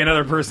got to be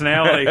another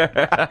personality.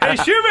 Hey,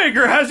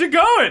 Shoemaker, how's it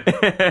going?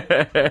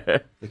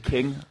 The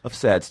King of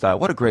Sad Style.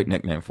 What a great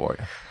nickname for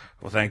you.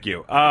 Well, thank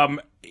you.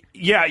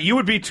 Yeah, you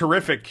would be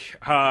terrific.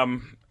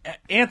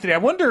 Anthony, I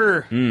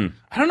wonder,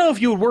 I don't know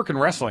if you would work in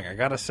wrestling, I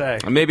got to say.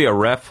 Maybe a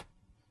ref.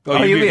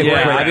 Oh, you'd be a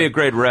great ref. I'd be a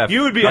great ref.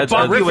 You would be a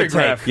terrific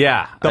ref.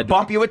 Yeah. The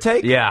bump you would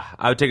take? Yeah,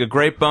 I would take a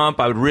great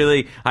bump.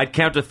 I'd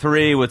count to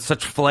 3 with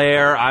such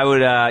flair. I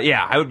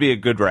would be a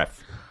good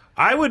ref.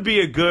 I would be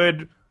a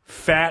good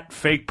fat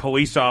fake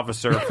police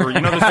officer for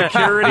the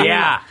security.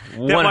 Yeah, that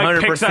like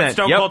picks up 100%.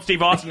 Stone Cold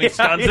Steve Austin and he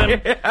stuns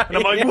him, and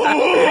I'm like,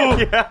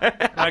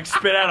 whoa! Like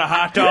spit out a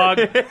hot dog.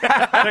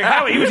 Like,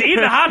 how he was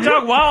eating a hot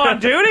dog while on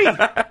duty.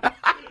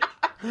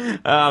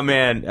 Oh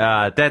man,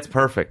 that's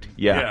perfect.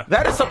 Yeah.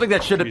 That is something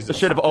that should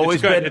have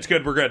always been. It's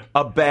good. We're good.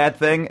 A bad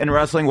thing in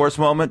wrestling. Worst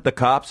moment, the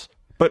cops.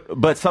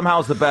 But somehow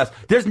it's the best.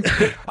 It's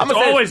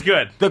always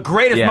good. The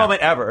greatest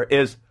moment ever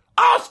is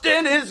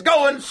Austin is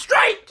going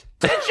straight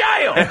to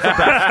jail. It's the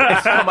best.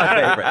 It's still my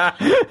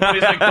favorite. And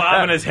he's like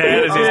bobbing his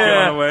head as he's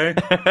going away.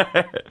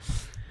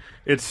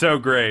 It's so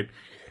great.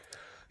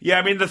 Yeah,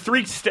 I mean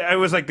it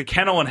was like the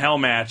Kennel in Hell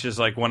match is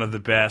like one of the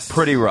best.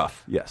 Pretty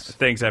rough. Yes.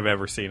 Things I've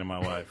ever seen in my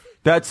life.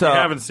 That's I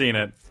haven't seen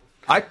it.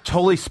 I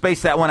totally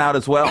spaced that one out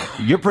as well.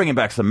 You're bringing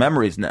back some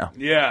memories now.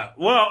 Yeah.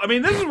 Well, I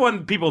mean, this is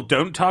one people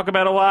don't talk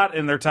about a lot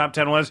in their top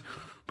 10 lists,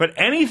 but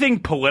anything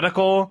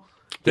political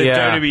that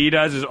Yeah. WWE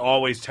does is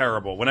always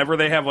terrible. Whenever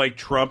they have like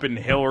Trump and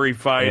Hillary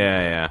fight,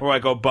 or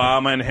like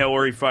Obama and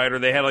Hillary fight, or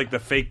they had like the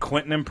fake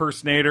Clinton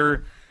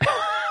impersonator.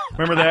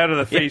 Remember that, or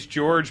the fake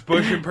George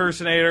Bush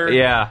impersonator?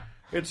 Yeah.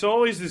 It's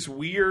always this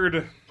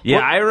weird. Yeah,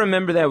 I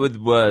remember that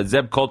with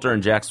Zeb Coulter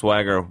and Jack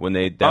Swagger when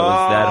that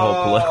was that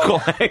whole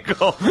political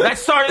angle. That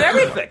started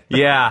everything.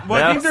 Yeah.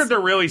 Well, I think they're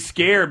really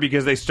scared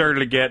because they started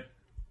to get.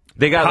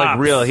 They got Pops. like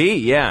real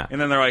heat, yeah. And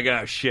then they're like,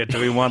 oh, shit, do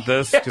we want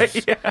this?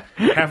 'Cause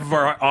half of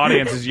our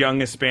audience is young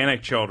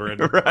Hispanic children.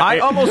 Right. I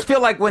almost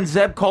feel like when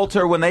Zeb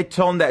Coulter, when they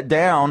toned that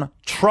down,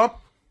 Trump,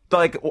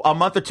 like a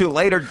month or two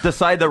later,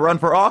 decided to run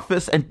for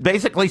office and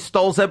basically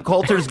stole Zeb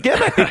Coulter's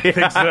gimmick. I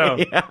think so.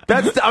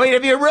 That's, I mean,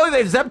 if you really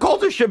think Zeb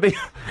Coulter should be,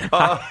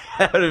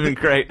 That would have been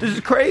great. this is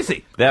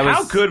crazy.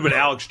 How good would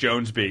Alex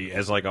Jones be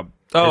as like a,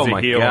 Oh as a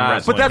my heel in God.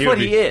 wrestling? But that's what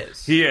would he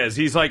is. He is.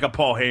 He's like a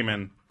Paul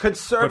Heyman.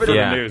 Conservative But for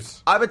Yeah. the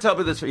news. I've been telling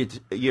you this for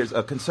years.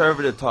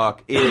 Conservative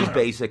talk is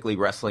basically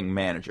wrestling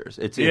managers.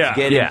 It's Yeah.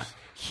 getting Yeah.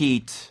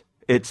 heat.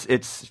 It's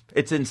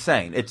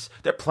insane.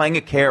 They're playing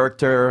a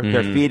character.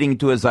 They're feeding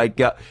into a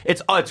zeitgeist.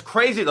 It's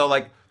crazy though.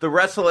 Like the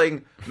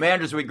wrestling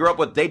managers we grew up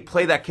with, they'd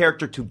play that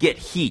character to get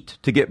heat,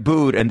 to get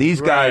booed, and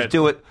these guys Right.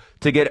 do it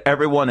to get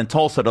everyone in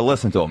Tulsa to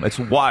listen to them. It's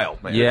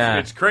wild, man. Yeah.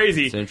 It's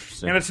crazy. It's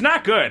interesting. And it's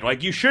not good.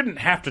 Like, you shouldn't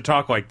have to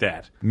talk like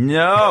that.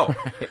 No.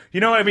 You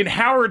know what I mean?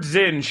 Howard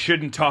Zinn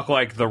shouldn't talk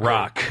like The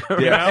Rock.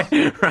 You Yeah.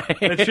 know? Right.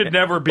 That should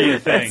never be a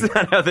thing. That's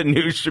not how the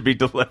news should be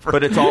delivered.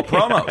 But it's all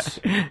promos.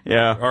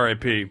 yeah.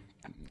 R.I.P.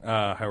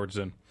 Howard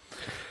Zinn.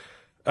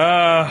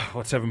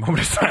 Let's have a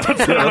moment of silence.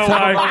 I don't know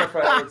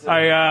why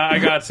I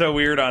got so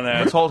weird on that.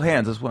 Let's hold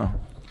hands as well.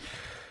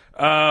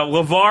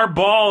 LeVar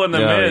Ball in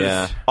The Oh, Miz.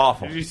 yeah.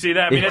 Awful. Did you see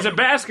that? I mean, as a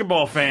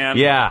basketball fan.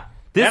 Yeah.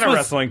 And a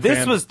wrestling fan.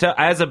 This was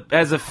as a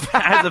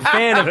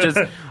fan of just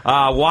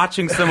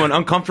watching someone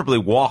uncomfortably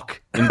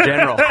walk in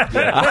general.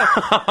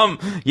 LeVar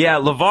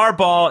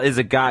Ball is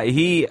a guy.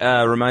 He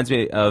reminds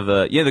me of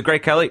the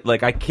Great Kelly.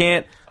 Like I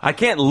can't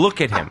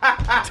look at him.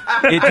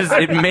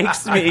 It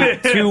makes me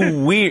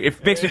too weird.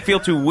 It makes me feel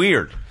too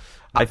weird.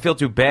 I feel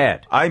too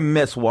bad. I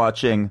miss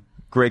watching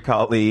Great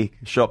Khali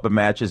show up in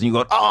matches, and you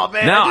go, "Oh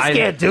man, I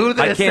can't do this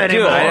I can't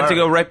anymore." do it. I have to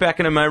go right back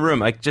into my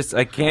room. I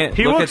can't.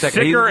 He look looks at that.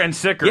 sicker and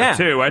sicker, Yeah.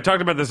 too. I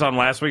talked about this on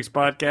last week's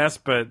podcast,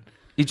 but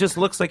He just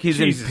looks like he's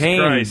Jesus in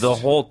pain Christ. the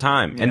whole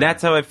time, and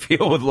that's how I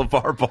feel with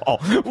LeVar Ball.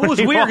 well,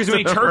 it's weird because when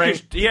he walks in the ring.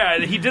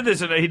 Turkish, he did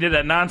this. He did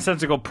that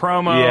nonsensical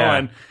promo, Yeah.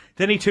 and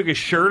then he took his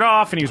shirt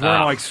off and he was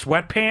wearing like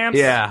sweatpants.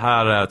 Yeah,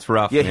 I don't know. It's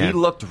rough. Yeah, man. he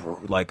looked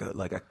like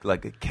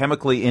a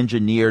chemically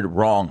engineered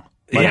wrong.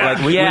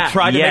 Yeah. We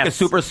tried to make a Yes.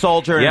 super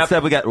soldier, and Yep.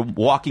 instead we got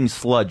walking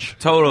sludge.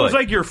 Totally. It's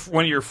like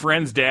when your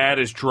friend's dad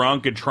is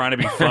drunk and trying to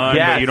be fun,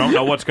 Yes. but you don't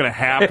know what's going to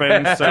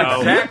happen. So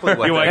Exactly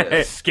what you that like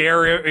is.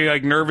 scare, you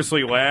like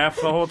nervously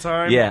laugh the whole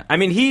time. Yeah, I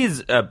mean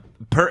he's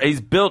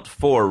built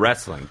for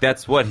wrestling.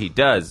 That's what he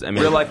does. I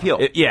mean, Real life heel.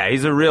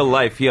 He's a real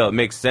life heel. It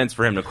makes sense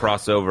for him to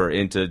cross over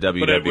into WWE.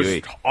 but it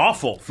was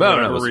awful for No,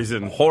 whatever it was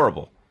reason.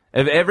 horrible.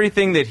 Of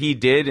everything that he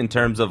did in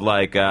terms of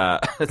like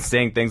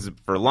saying things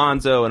for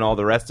Lonzo and all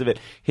the rest of it,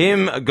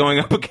 him going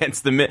up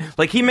against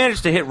like he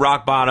managed to hit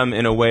rock bottom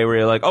in a way where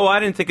you're like, oh, I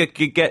didn't think it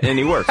could get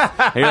any worse.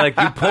 And you're like,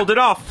 you pulled it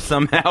off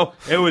somehow.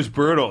 It was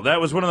brutal. That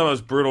was one of the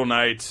most brutal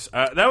nights.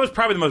 That was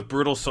probably the most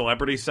brutal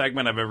celebrity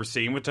segment I've ever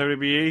seen with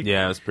WWE.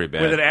 Yeah, it was pretty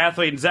bad. With an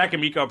athlete, and Zach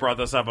Amico brought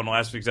this up on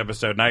last week's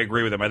episode, and I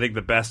agree with him. I think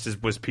the best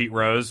was Pete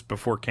Rose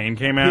before Kane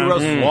came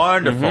out. He was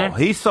wonderful.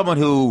 He's someone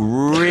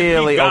who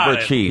really He got it.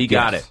 overachieved. He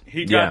got Yes. it.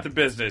 He got the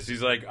business.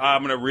 He's like,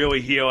 I'm going to really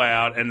heel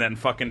out and then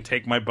fucking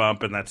take my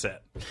bump, and that's it.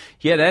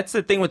 Yeah, that's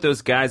the thing with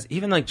those guys.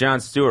 Even like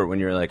Jon Stewart, when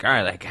you're like, all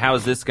right, like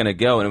how's this going to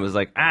go? And it was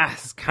like,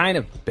 it's kind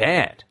of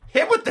bad.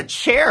 Hit with the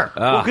chair.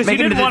 Well, because he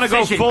Making didn't the want to go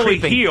decision fully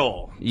creeping.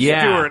 heel.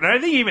 Yeah. Stewart. And I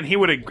think even he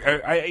would have,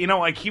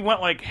 like he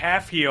went like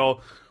half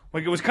heel.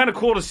 Like it was kind of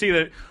cool to see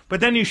that. But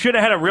then you should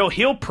have had a real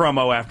heel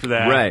promo after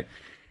that. Right.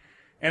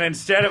 And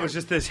instead it was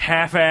just this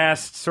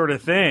half-assed sort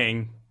of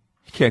thing.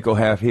 You can't go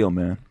half heel,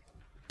 man.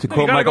 To You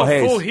quote gotta Michael go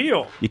Hayes, full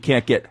heel. you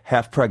can't get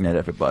half pregnant,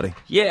 everybody.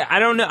 Yeah, I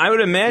don't know. I would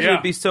imagine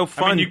it'd be so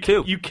fun I mean,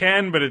 too. You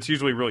can, but it's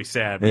usually really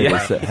sad.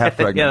 Yeah, it's, half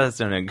pregnant. Yeah, that's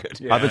not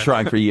good. I've been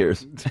trying for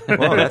years.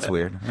 Well, that's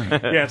weird.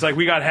 Yeah, it's like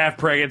we got half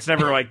pregnant. It's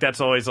never like that's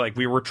always like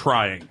we were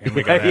trying and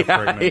we got half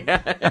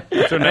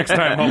pregnant. So next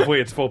time, hopefully,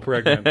 it's full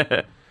pregnant.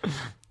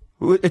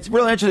 It's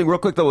really interesting, real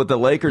quick, though, with the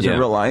Lakers in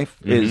real life,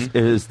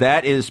 is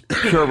that is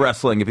pure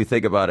wrestling, if you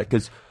think about it,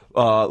 because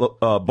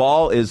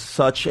Ball is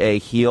such a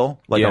heel,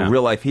 like a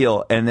real-life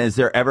heel, and has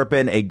there ever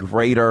been a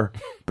greater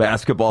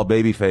basketball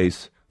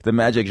babyface than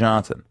Magic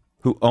Johnson,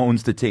 who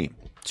owns the team?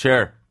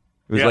 Sure.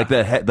 He was like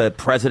the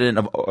president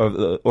of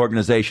the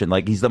organization.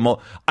 Like, he's the most...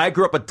 I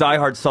grew up a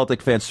diehard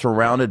Celtic fan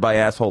surrounded by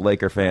asshole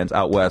Laker fans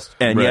out west,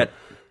 and yet...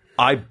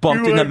 I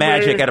bumped into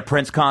Magic at a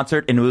Prince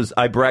concert, and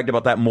I bragged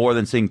about that more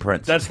than seeing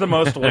Prince. That's the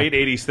most late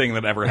 80s thing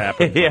that ever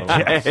happened.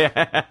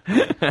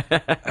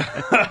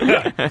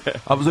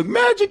 I was like,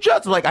 Magic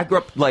Johnson. Like, I grew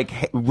up, like,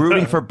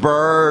 rooting for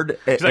Bird.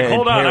 He's like,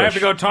 hold on, I have to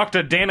go talk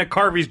to Dana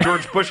Carvey's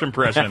George Bush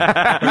impression.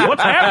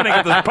 What's happening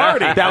at this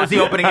party? That was the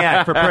opening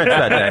act for Prince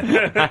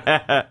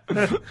that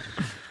day.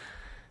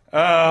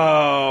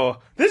 Oh,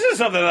 this is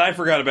something that I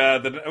forgot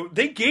about.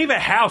 They gave a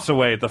house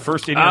away at the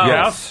first Indian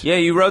house. Yeah,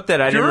 you wrote that.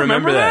 I didn't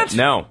remember that?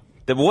 No.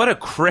 What a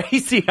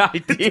crazy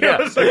idea. It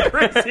was a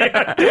crazy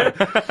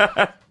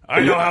idea. I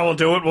know how we'll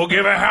do it. We'll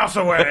give a house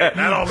away.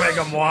 That'll make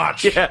them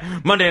watch.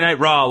 Yeah. Monday Night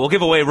Raw. We'll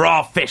give away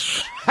raw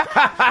fish.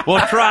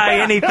 We'll try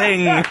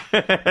anything.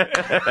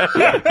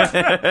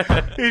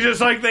 He's just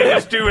like, they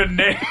just do a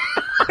name.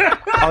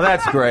 Oh,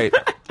 that's great.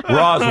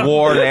 Raw's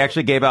War, they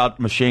actually gave out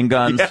machine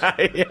guns.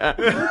 Yeah.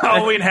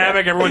 Halloween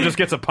Havoc, everyone just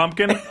gets a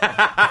pumpkin.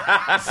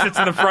 Sits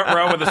in the front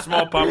row with a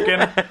small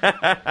pumpkin.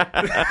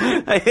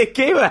 They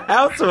gave a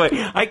house away.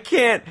 I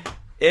can't.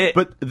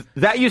 But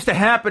that used to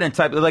happen in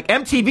type. Like,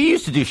 MTV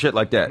used to do shit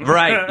like that.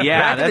 Right,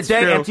 yeah, Back in the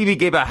day, true. MTV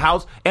gave a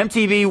house.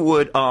 MTV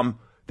would,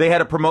 they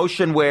had a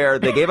promotion where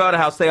they gave out a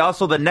house. They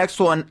also, the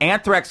next one,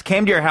 Anthrax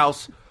came to your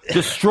house,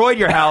 destroyed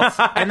your house,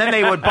 and then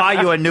they would buy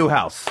you a new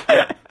house.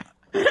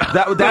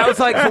 That was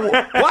like, so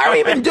why are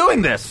we even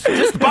doing this?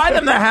 Just buy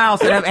them the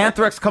house and have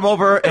Anthrax come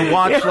over and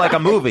watch like a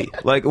movie.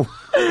 Like,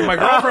 my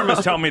girlfriend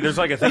was telling me there's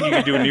like a thing you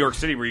can do in New York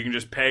City where you can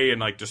just pay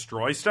and like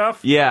destroy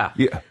stuff. Yeah.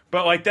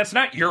 But like that's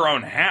not your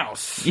own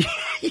house.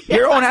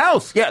 Your own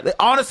house. Yeah,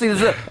 honestly,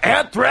 this is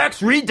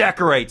Anthrax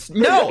redecorates.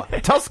 No,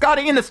 tell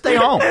Scotty Ian to stay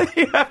home.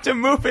 You have to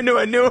move into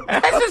a new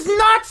house. This is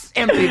nuts,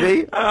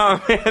 MTV.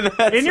 Oh, man.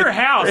 That's In your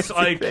house,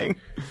 thing.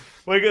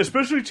 like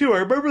especially too. I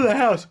remember the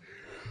house.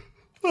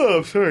 Oh,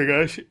 I'm sorry,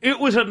 guys. It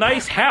was a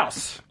nice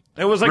house.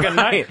 It was like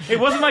It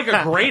wasn't like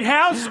a great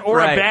house or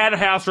a bad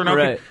house or nothing.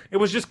 Right. It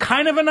was just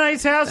kind of a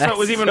nice house. So it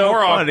was even so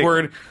more funny.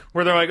 awkward.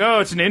 Where they're like, "Oh,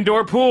 it's an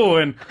indoor pool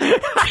and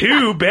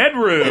 2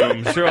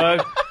 bedrooms." You're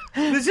like,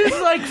 "This is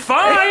like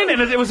fine," and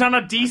it was on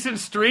a decent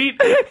street.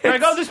 You're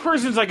like, "Oh, this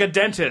person's like a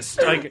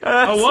dentist, like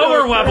a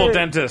lower level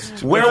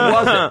dentist." Where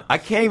was it? I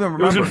can't even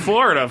remember. It was in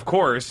Florida, of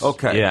course.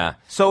 Okay. Yeah.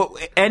 So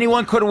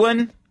anyone could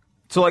win?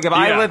 So, like, if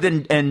I Yeah. lived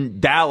in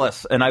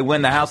Dallas and I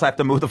win the house, I have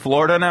to move to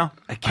Florida now?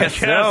 I guess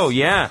so,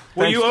 yeah.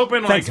 Well, Thanks. you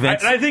open Thanks, like,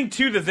 Vince. and I think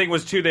too. The thing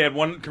was too. They had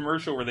one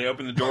commercial where they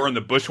opened the door and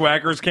the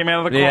bushwhackers came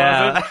out of the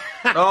Yeah.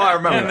 closet. Oh, I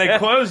remember And that. they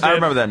closed it. I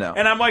remember that now.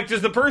 And I'm like,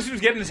 does the person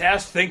who's getting his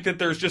ass think that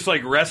there's just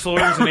like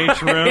wrestlers in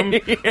each room?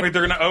 Like they're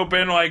going to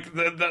open like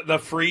the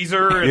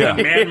freezer and Yeah.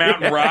 then Man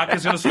Mountain Rock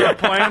is going to start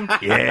playing?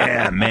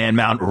 Yeah, Man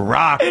Mountain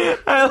Rock.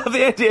 I love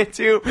the idea,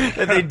 too,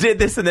 that they did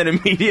this and then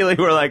immediately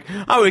were like,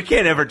 oh, we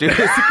can't ever do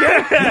this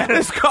again.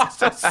 This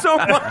cost us so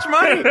much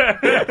money.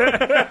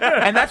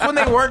 And that's when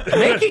they weren't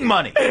making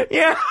money.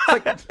 Yeah.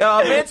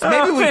 Vince,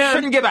 maybe we man.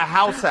 shouldn't give a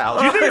house out.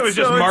 Do you think it was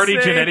That's just so Marty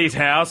insane. Jannetty's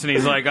house and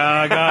he's like,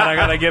 oh, God, I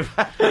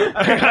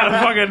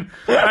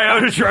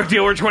owe a drug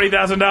dealer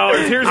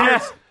 $20,000. Here's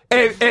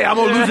Hey, I'm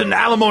going to lose an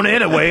alimony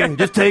anyway.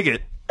 Just take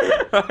it.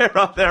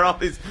 There are all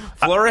these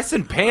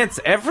fluorescent pants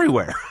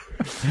everywhere.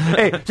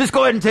 Hey, just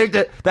go ahead and take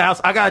the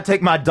house. I got to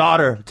take my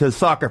daughter to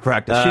soccer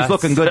practice. She's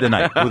looking good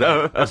tonight.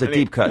 That's a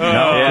deep cut. No,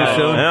 Yeah.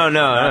 too soon? No.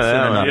 Not soon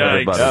enough, Yikes.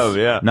 everybody. Oh,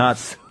 yeah. Not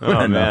soon Oh,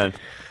 enough.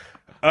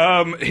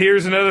 man.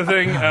 Here's another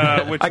thing.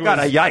 Which I got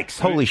a was, yikes.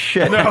 Holy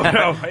shit. No.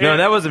 No,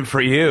 that wasn't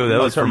for you.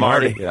 That was for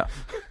Marty. Yeah.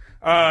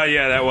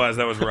 Yeah, that was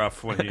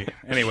rough when he.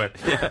 Anyway,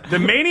 the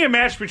Mania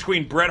match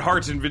between Bret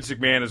Hart and Vince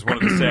McMahon is one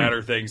of the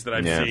sadder things that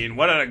I've seen.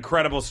 What an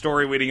incredible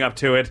story leading up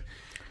to it,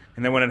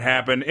 and then when it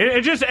happened,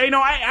 it just I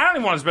don't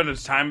even want to spend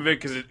much time of it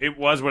because it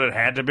was what it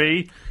had to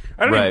be.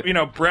 I don't Right.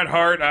 even, Bret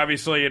Hart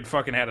obviously had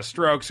fucking had a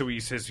stroke, so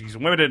he says he's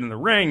limited in the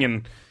ring,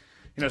 and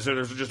so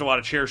there's just a lot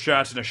of chair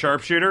shots and a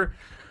sharpshooter,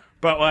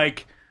 but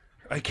like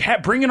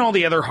bringing all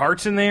the other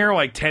Harts in there,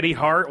 like Teddy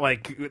Hart,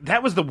 like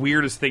that was the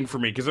weirdest thing for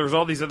me because there was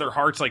all these other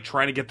Harts like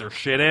trying to get their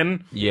shit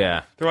in.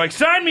 Yeah. They're like,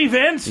 sign me,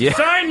 Vince! Yeah.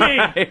 Sign me!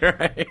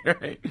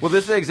 right. Well,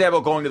 this is an example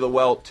of going to the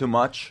well too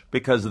much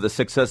because of the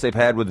success they've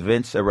had with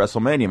Vince at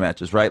WrestleMania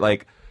matches, right?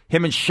 Like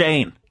him and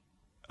Shane,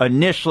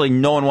 initially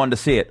no one wanted to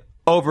see it.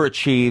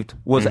 Overachieved,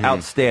 was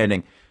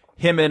outstanding.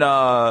 Him and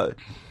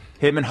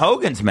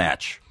Hogan's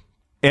match,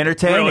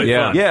 entertaining. Really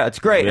fun. Yeah, it's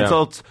great. Yeah. And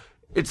so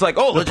it's like,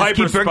 oh, let's just Piper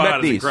keep bringing spot back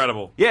is these.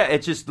 incredible. Yeah,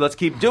 it's just let's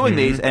keep doing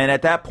these. And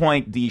at that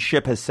point, the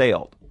ship has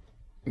sailed,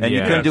 and you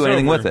Yeah, couldn't do it's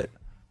anything over. with it.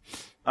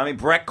 I mean,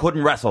 Bret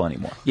couldn't wrestle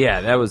anymore.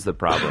 Yeah, that was the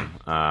problem.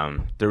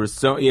 There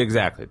was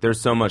exactly.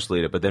 There's so much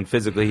lead up, but then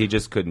physically he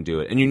just couldn't do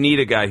it. And you need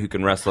a guy who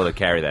can wrestle to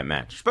carry that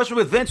match. Especially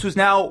with Vince, who's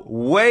now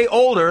way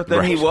older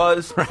than he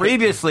was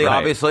previously, Right.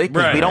 obviously,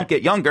 because Right. we don't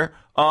get younger,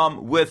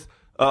 with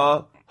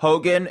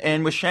Hogan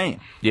and with Shane.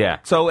 Yeah.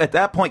 So at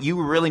that point,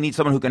 you really need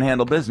someone who can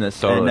handle business,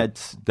 Totally. and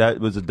it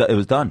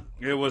was done.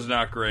 It was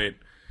not great.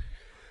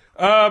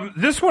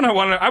 This one I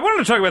wanted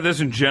to talk about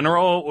this in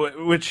general,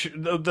 which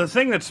the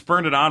thing that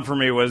spurned it on for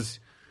me was,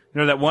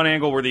 that one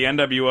angle where the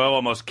NWO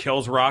almost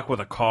kills Rock with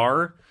a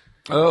car.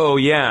 Oh,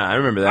 yeah, I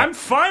remember that. I'm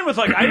fine with,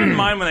 I didn't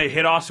mind when they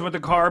hit Austin with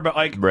the car, but,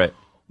 Right.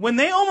 when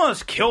they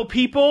almost kill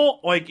people,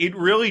 it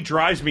really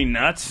drives me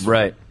nuts.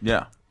 Right.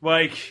 Yeah.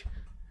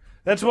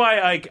 That's why,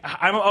 like,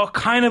 I'm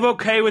kind of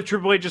okay with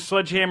Triple H's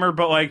sledgehammer,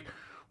 but, like,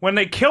 when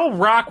they kill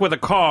Rock with a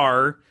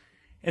car,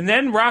 and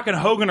then Rock and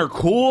Hogan are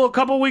cool a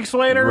couple weeks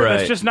later,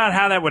 that's just not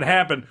how that would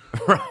happen.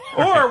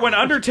 Or when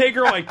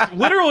Undertaker, like,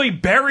 literally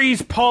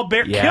buries Paul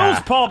Bear, kills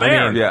Paul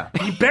Bear.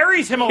 He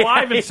buries him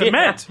alive in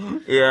cement.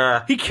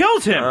 Yeah. He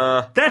kills him.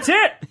 That's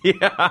it.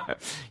 Yeah.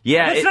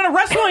 It's not a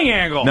wrestling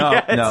angle. No,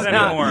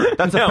 anymore.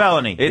 That's a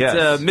felony. It's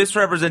a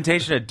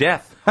misrepresentation of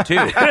death, too,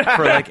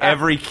 for, like,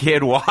 every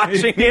kid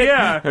watching it.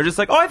 Yeah. They're just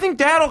like, oh, I think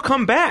Dad'll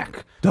come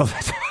back.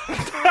 WWE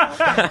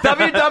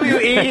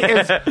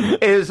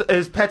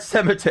is Pet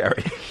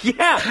Cemetery.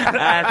 Yeah,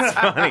 that's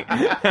funny.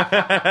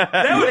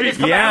 That would be a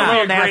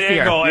great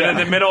angle, and in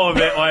the middle of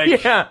it,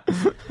 like,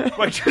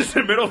 like just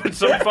in the middle of it,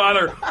 some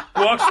father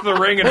walks to the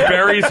ring and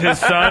buries his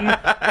son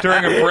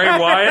during a Bray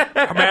Wyatt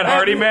Matt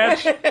Hardy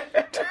match.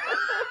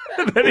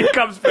 And then he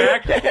comes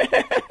back, and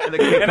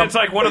it's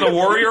like one of the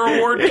Warrior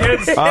Award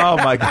kids. Oh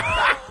my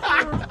god.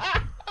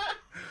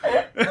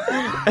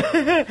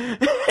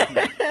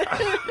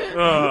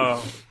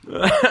 Oh.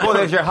 Well,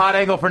 there's your hot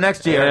angle for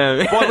next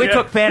year. Boy, we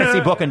took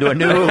fantasy booking to a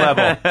new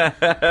level.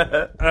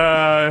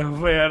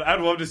 Man,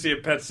 I'd love to see a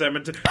Pet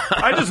Cemetery.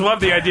 I just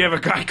love the idea of a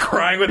guy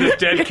crying with his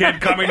dead kid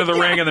coming to the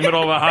ring in the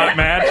middle of a hot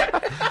match.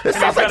 And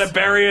he's got to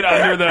bury it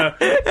under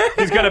the.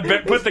 He's got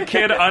to put the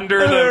kid under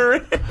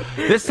the.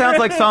 This sounds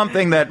like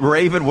something that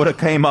Raven would have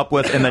came up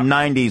with in the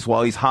 90s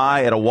while he's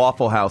high at a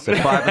Waffle House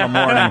at 5 in the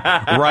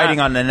morning, writing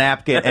on the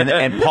napkin,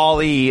 and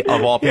Paulie,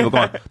 of all people,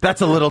 going,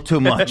 "That's a little too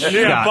much,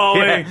 Scott.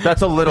 Paulie.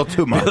 That's a little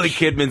too much." Billy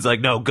Kidman's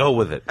like, no, go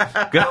with it.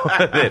 Go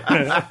with it.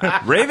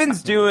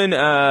 Raven's doing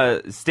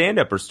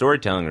stand-up or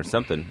storytelling or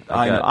something.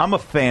 I'm a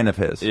fan of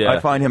his. Yeah. I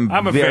find him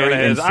I'm a very fan of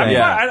his.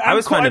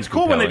 insane. It's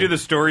cool when they do the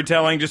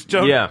storytelling. Just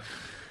don't. Yeah.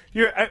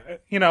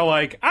 You know,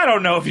 like, I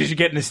don't know if you should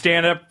get into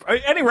stand-up.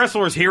 Any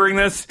wrestlers hearing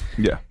this?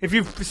 Yeah. If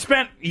you've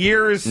spent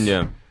years...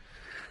 Yeah.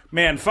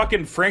 Man,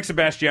 fucking Frank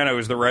Sebastiano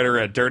is the writer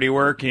at Dirty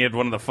Work. He had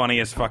one of the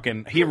funniest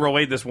fucking... He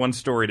relayed this one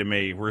story to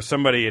me where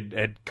somebody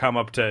had come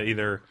up to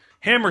either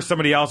him or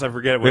somebody else, I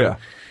forget what it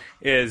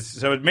is.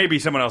 So it may be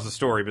someone else's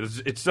story, but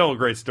it's still a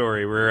great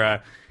story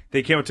where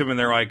they came up to him and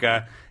they're like...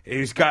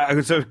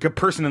 it's a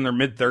person in their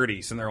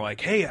mid-30s, and they're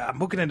like, hey, I'm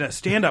looking into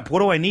stand-up. What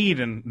do I need?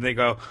 And they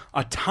go,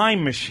 a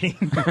time machine.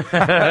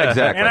 Exactly.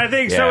 And I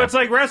think, so it's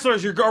like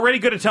wrestlers, you're already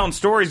good at telling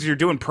stories, you're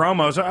doing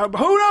promos.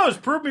 Who knows?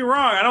 Prove me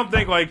wrong. I don't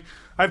think, like,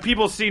 I've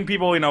seen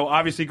people, you know,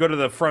 obviously go to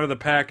the front of the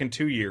pack in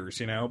 2 years,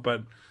 you know,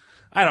 but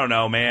I don't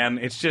know, man.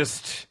 It's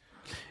just...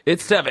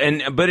 It's tough,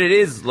 but it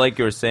is, like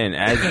you were saying,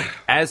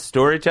 as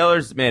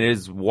storytellers, man, it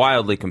is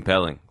wildly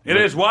compelling. It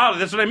is wild.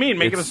 That's what I mean.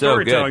 Make it a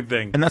storytelling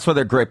thing. And that's why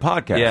they're great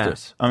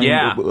podcasters. I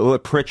mean,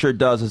 what Pritchard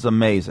does is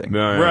amazing.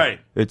 Right.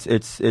 It's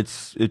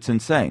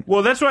insane.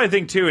 Well, that's what I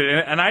think too,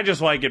 and I just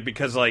like it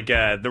because like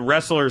the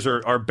wrestlers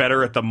are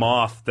better at the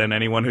moth than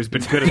anyone who's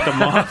been good at the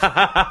moth.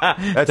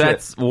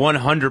 That's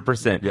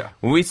 100%. Yeah.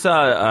 When we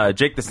saw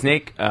Jake the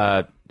Snake.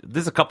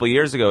 This is a couple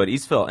years ago at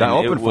Eastville,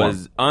 and it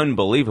was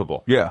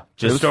unbelievable. Yeah.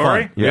 Just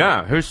story? Fun.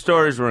 Yeah, her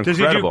stories were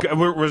incredible.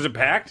 Was it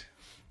packed?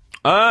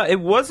 It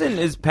wasn't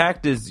as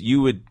packed as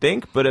you would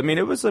think, but I mean,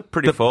 it was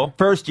pretty full.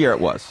 First year it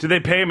was. Did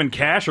they pay him in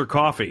cash or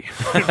coffee?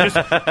 Just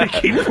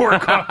keep pouring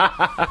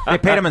coffee. They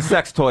paid him in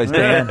sex toys,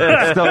 Dan.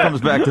 It still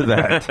comes back to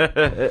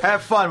that.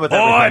 Have fun with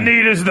everything. All I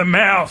need is the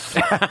mouth.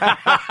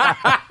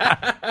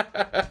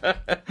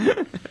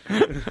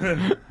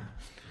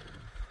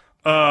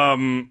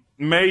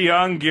 Mae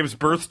Young gives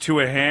birth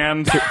to a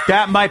hand.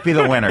 That might be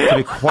the winner, to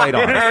be quite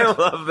honest. I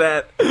love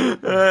that.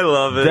 I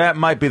love it. That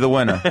might be the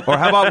winner. Or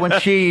how about when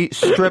she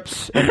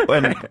strips at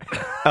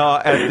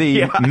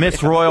the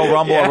Miss Royal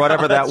Rumble or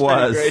whatever that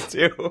was? Great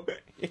too.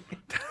 Do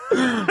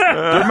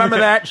you remember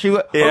that?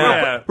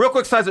 Real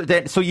quick size of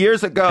Dan. So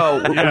years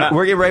ago,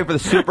 we're getting ready for the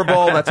Super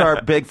Bowl. That's our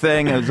big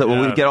thing.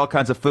 We get all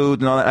kinds of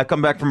food and all that. I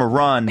come back from a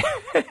run,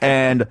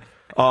 and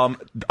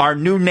our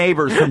new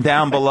neighbors from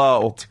down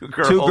below,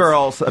 two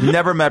girls I've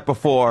never met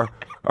before,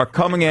 are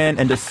coming in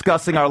and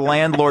discussing our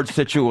landlord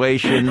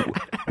situation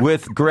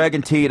with Greg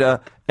and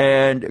Tita,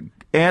 and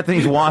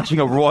Anthony's watching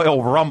a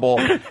Royal Rumble,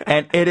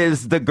 and it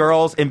is the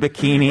girls in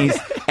bikinis,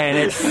 and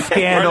it's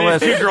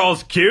scandalous. Are these two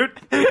girls cute?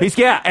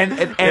 And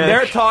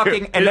they're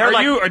talking, and they're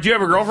do you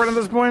have a girlfriend at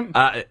this point?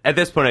 At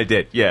this point, I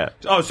did. Yeah.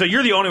 Oh, so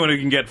you're the only one who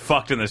can get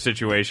fucked in this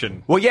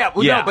situation. Well,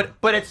 no,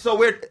 but it's so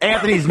weird.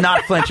 Anthony's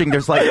not flinching.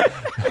 There's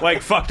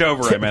like fucked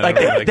over him. Like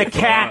the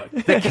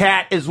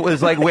cat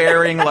is like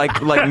wearing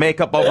like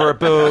makeup over her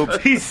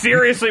boobs. He's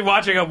seriously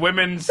watching a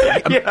women's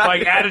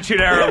like Attitude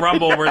Era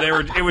Rumble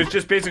where it was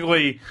just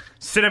basically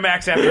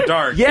Cinemax After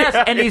Dark. Yes,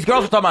 and these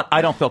girls are talking about,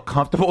 I don't feel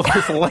comfortable with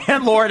this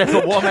landlord as a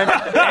woman.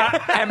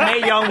 And Mae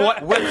Young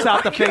whips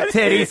out the fake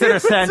titties that are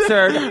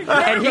censored.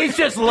 And he's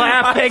just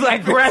laughing.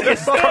 And Greg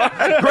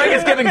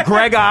is giving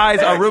Greg eyes.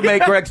 Our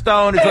roommate, Greg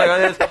Stone, is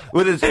like this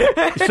with his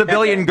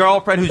civilian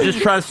girlfriend who's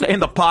just trying to stay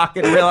in the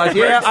pocket and realize,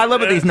 I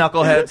live with these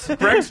knuckleheads.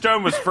 Greg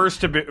Stone was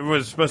supposed to be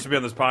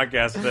on this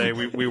podcast today.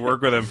 We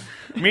work with him.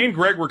 Me and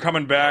Greg were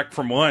coming back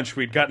from lunch.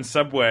 We'd gotten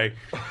Subway.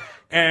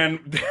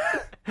 And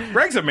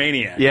Greg's a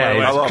maniac. Yeah,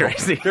 by the way.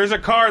 he's crazy. There's a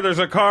car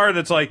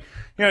that's like,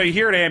 you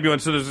hear an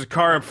ambulance, so there's a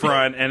car up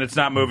front, and it's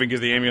not moving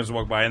because the ambulance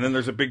walk by, and then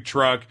there's a big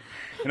truck,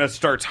 and it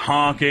starts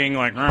honking,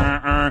 like,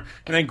 and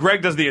then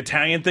Greg does the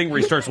Italian thing where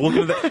he starts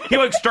looking at he,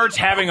 like, starts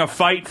having a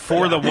fight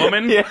for the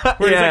woman, where he's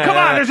like, come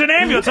on, there's an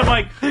ambulance. I'm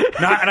like, and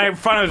I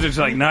finally was just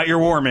like, not your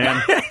war,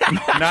 man.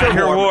 Not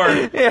your war.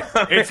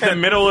 It's the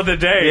middle of the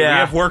day. We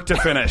have work to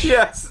finish.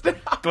 Yes.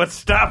 Let's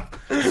stop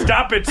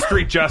it,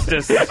 Street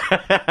Justice.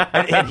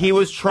 and he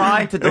was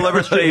trying to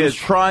deliver street. He was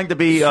trying to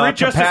be Street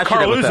Justice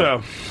compassionate with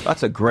them. Carluzzo.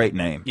 That's a great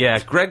name. Yeah,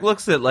 Greg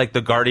looks at like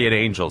the guardian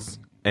angels,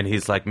 and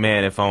he's like,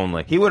 man, if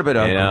only. He would have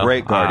been a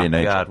great guardian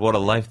angel. God, what a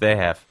life they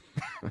have.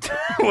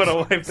 What a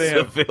life they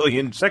have.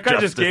 Civilian That guy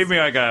just justice. gave me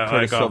like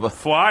a Silva.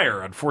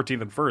 flyer on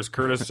 14th and 1st.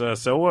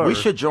 Curtis Silva. We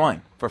should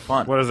join for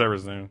fun. What is that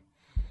his name?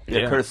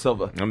 Yeah, Curtis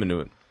Silva. I'm into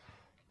it.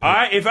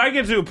 If I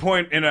get to a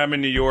point and I'm in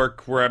New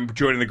York where I'm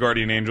joining the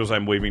Guardian Angels,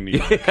 I'm leaving New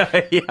York.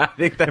 Yeah, I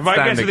think that's If I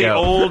time get to the go.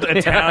 old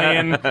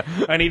Italian,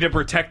 I need to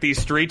protect these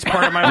streets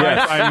part of my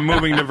life, I'm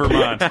moving to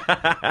Vermont.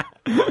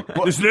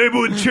 This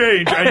neighborhood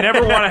change. I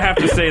never want to have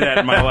to say that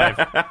in my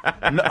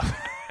life.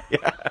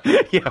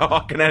 Yeah,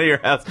 walking out of your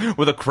house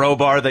with a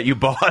crowbar that you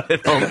bought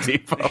at Home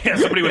Depot. Yeah,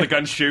 somebody with a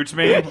gun shoots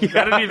me. How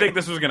did you think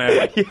this was going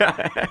to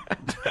happen?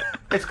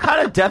 It's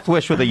kind of Death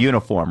Wish with a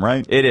uniform,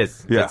 right? It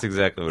is. Yeah. That's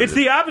exactly what It's it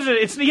is. the opposite.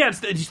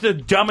 It's the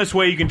dumbest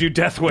way you can do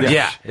Death Wish.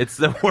 Yeah, it's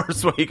the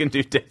worst way you can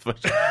do Death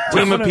Wish.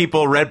 Team of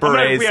people, red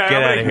berets, get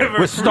out of here.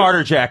 With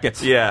starter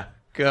jackets. Yeah,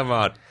 come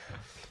on.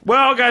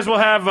 Well, guys, we'll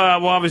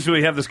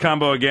obviously have this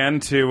combo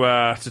again to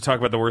talk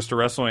about the worst of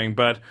wrestling.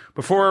 But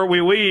before we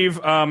leave,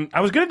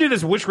 I was going to do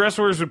this: which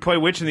wrestlers would play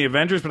which in the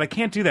Avengers, but I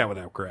can't do that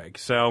without Greg.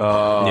 So,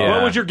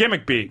 what would your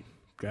gimmick be,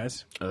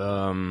 guys?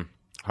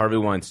 Harvey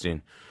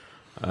Weinstein.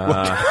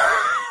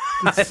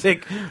 I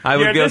think I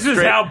would go this straight.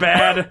 is how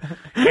bad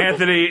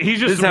Anthony. He's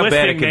just This is how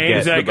bad it listing could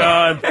names get.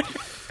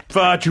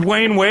 like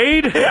Dwayne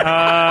Wade.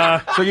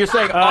 So you're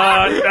saying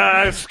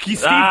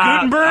Steve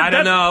Gutenberg. I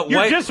don't know. You're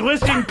White- just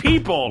listing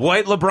people.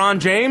 White LeBron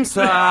James?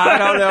 I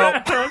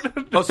don't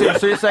know. oh, so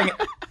you're saying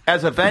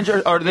as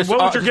Avengers or this? What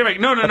was your gimmick?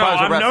 No, if I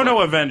was a wrestler.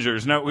 no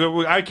Avengers.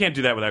 No, I can't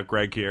do that without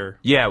Greg here.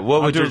 Yeah,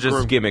 what would do your a just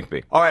group. gimmick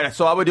be? All right,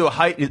 so I would do a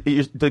height.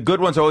 The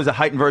good ones are always a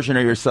heightened version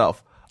of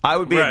yourself. I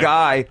would be Right. a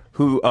guy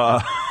who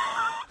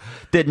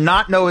did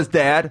not know his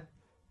dad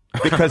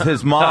because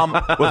his mom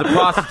was a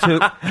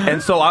prostitute,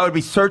 and so I would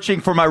be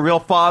searching for my real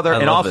father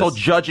and love also this.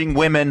 judging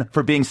women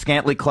for being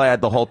scantily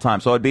clad the whole time.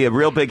 So I'd be a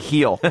real big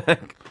heel.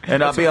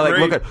 And I'll be like,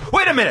 great.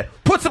 wait a minute,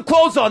 put some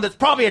clothes on. There's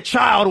probably a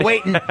child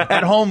waiting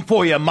at home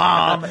for you,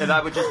 Mom. And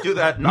I would just do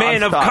that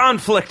Man of nonstop.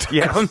 conflict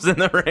comes in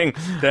the ring.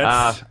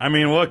 That's. I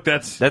mean, look,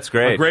 that's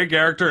great. A great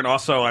character, and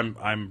also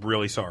I'm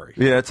really sorry.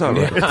 Yeah, it's all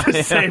right. It's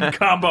the same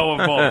combo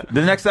of both.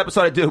 The next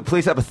episode I do,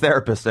 please have a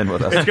therapist in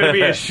with us. It's gonna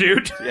be a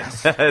shoot.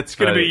 Yes. It's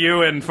Gonna be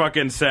you and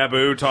fucking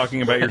Sabu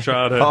talking about your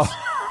childhoods.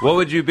 What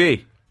would you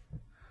be?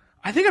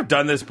 I think I've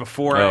done this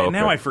before. Oh, okay.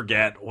 Now I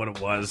forget what it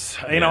was.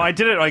 You know, I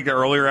did it like the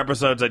earlier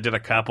episodes. I did a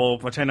couple,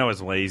 which I know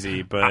is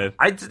lazy, but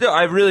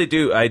I really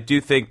do. I do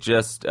think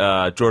just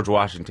George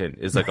Washington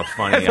is like a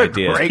funny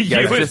idea. great Yeah,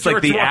 it's guy. just like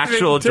George the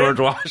actual Washington. George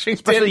Washington.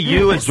 Especially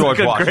you as It's George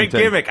like a Washington.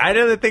 great gimmick. I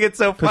don't think it's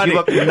so Because funny. you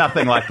look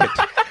nothing like it.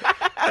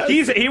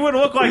 he would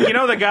look like, you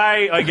know, the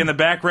guy like in the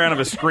background of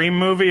a Scream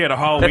movie at a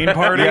Halloween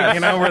party. Yes.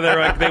 You know, where they're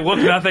like they look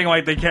nothing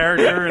like the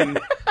character. And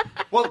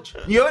Well,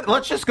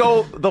 let's just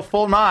go the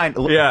full nine.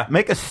 Yeah.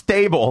 Make a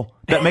stable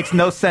that makes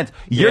no sense.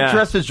 You're Yeah.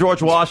 dressed as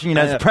George Washington,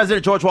 as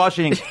President George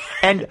Washington,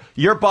 and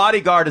your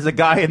bodyguard is a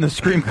guy in the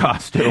Scream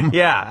costume.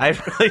 Yeah, I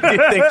really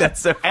do think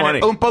that's so And funny.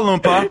 an Oompa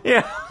Loompa.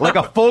 Yeah. Like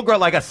a full girl,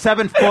 like a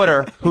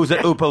 7-footer who's an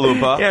Oompa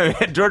Loompa. Yeah,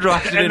 man, George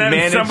Washington and then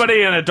managed.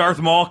 somebody in a Darth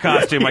Maul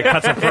costume like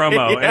cuts a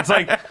promo. It's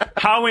like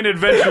Halloween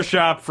Adventure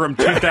Shop from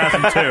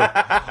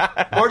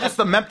 2002. Or just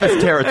the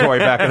Memphis territory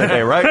back in the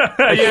day, right?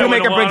 The Yeah,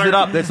 Shoemaker with the brings water. it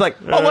up. It's like,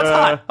 oh, what's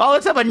hot? Oh,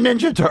 let's have a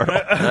Ninja Turtle.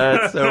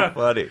 That's so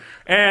funny.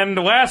 And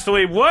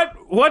lastly,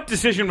 what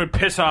decision would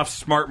piss off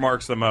Smart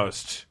Marks the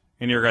most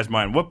in your guys'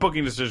 mind? What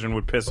booking decision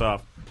would piss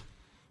off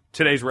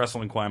today's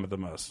wrestling climate the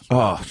most?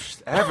 Oh,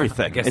 just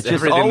everything. Guess It's just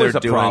everything always they're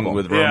a doing problem.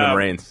 with Roman Yeah.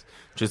 Reigns.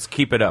 Just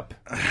keep it up.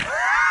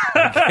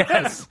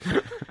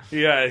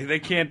 Yeah, they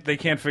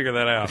can't figure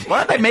that out. Why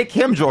don't they make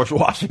him George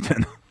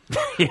Washington?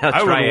 Yeah,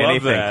 I would try love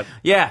anything. that.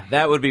 Yeah,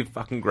 that would be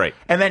fucking great.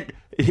 And then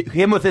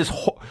him with his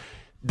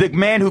the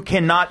man who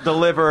cannot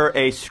deliver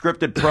a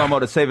scripted promo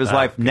to save his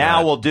life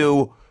now will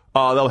do.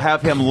 They'll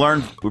have him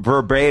learn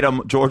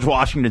verbatim George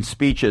Washington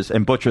speeches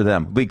and butcher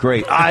them. It'll be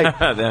great. I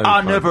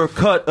fun. never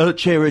cut a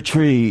cherry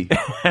tree.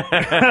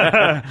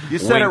 You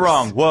said it Winks.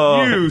 wrong.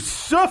 Whoa. You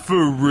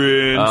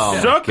suffering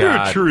sucker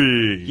God.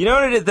 tree. You know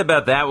what it is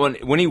about that one?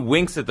 When he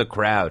winks at the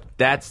crowd,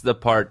 that's the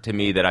part to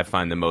me that I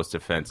find the most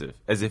offensive.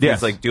 As if Yes.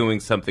 he's like doing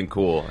something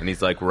cool, and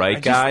he's like, "Right, I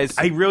guys."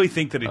 really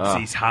think that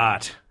he's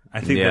hot.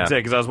 I think Yeah. that's it.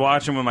 Because I was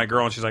watching with my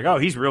girl, and she's like, "Oh,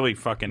 he's really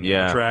fucking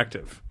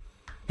attractive."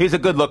 He's a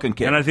good-looking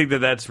kid. And I think that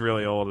that's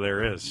really all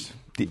there is.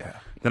 Yeah.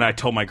 Then I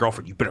told my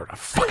girlfriend, "You better not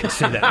fucking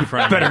say that in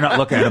front of me. Better not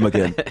look at him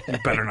again. You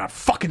better not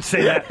fucking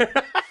say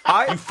that."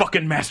 You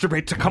fucking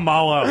masturbate to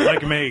Kamala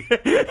like me.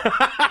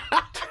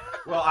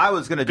 Well, I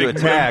was going to do a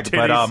Big tag,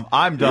 rim but titties.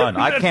 I'm done.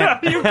 I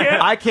can't. You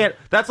can't. I can't.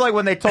 That's like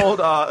when they told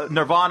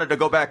Nirvana to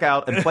go back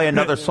out and play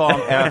another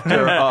song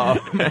after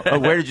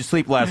Where Did You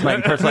Sleep Last Night?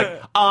 And Kurt's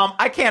like,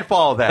 I can't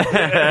follow that.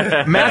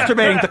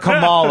 Masturbating to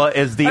Kamala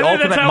is the I think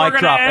ultimate that's how mic we're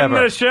drop gonna end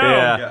ever. the show.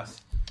 Yeah.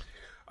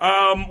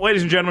 Yes.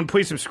 Ladies and gentlemen,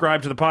 please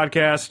subscribe to the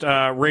podcast.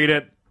 Rate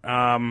it.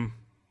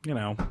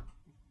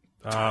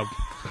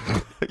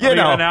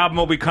 An album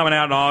will be coming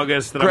out in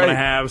August that I'm Great. going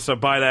to have, so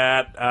buy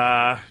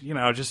that.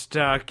 Just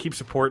keep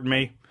supporting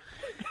me.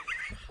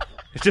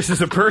 Just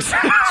as a person.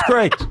 It's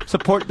great.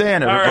 Support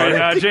Dan, All everybody.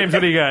 right, James, what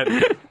do you got?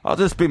 I'll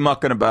just be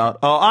mucking about.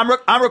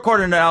 I'm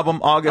recording an album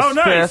August Oh,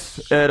 nice.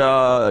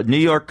 5th at New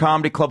York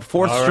Comedy Club,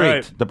 4th All Street,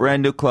 right. the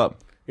brand new club.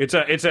 It's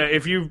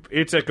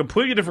a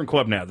completely different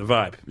club now. The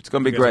vibe. It's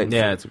going to be great.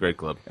 Yeah, it's a great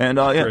club. And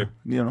great.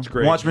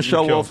 watch You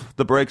Michelle killed. Wolf,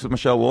 the breaks of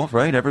Michelle Wolf,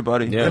 right?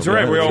 Everybody. Yeah, That's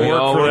right. We all We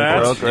work all for work that.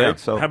 for us, Great. yeah.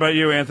 So How about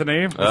you,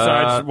 Anthony?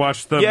 Besides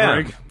watch the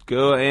break.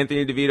 Go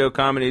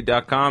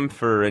AnthonyDeVitoComedy.com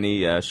for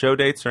any show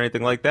dates or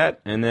anything like that,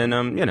 and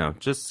then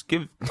just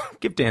give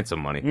Dan some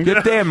money.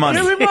 give Dan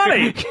money. Give me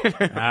money.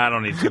 I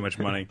don't need too much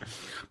money,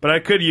 but I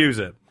could use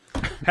it.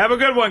 Have a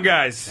good one,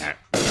 guys.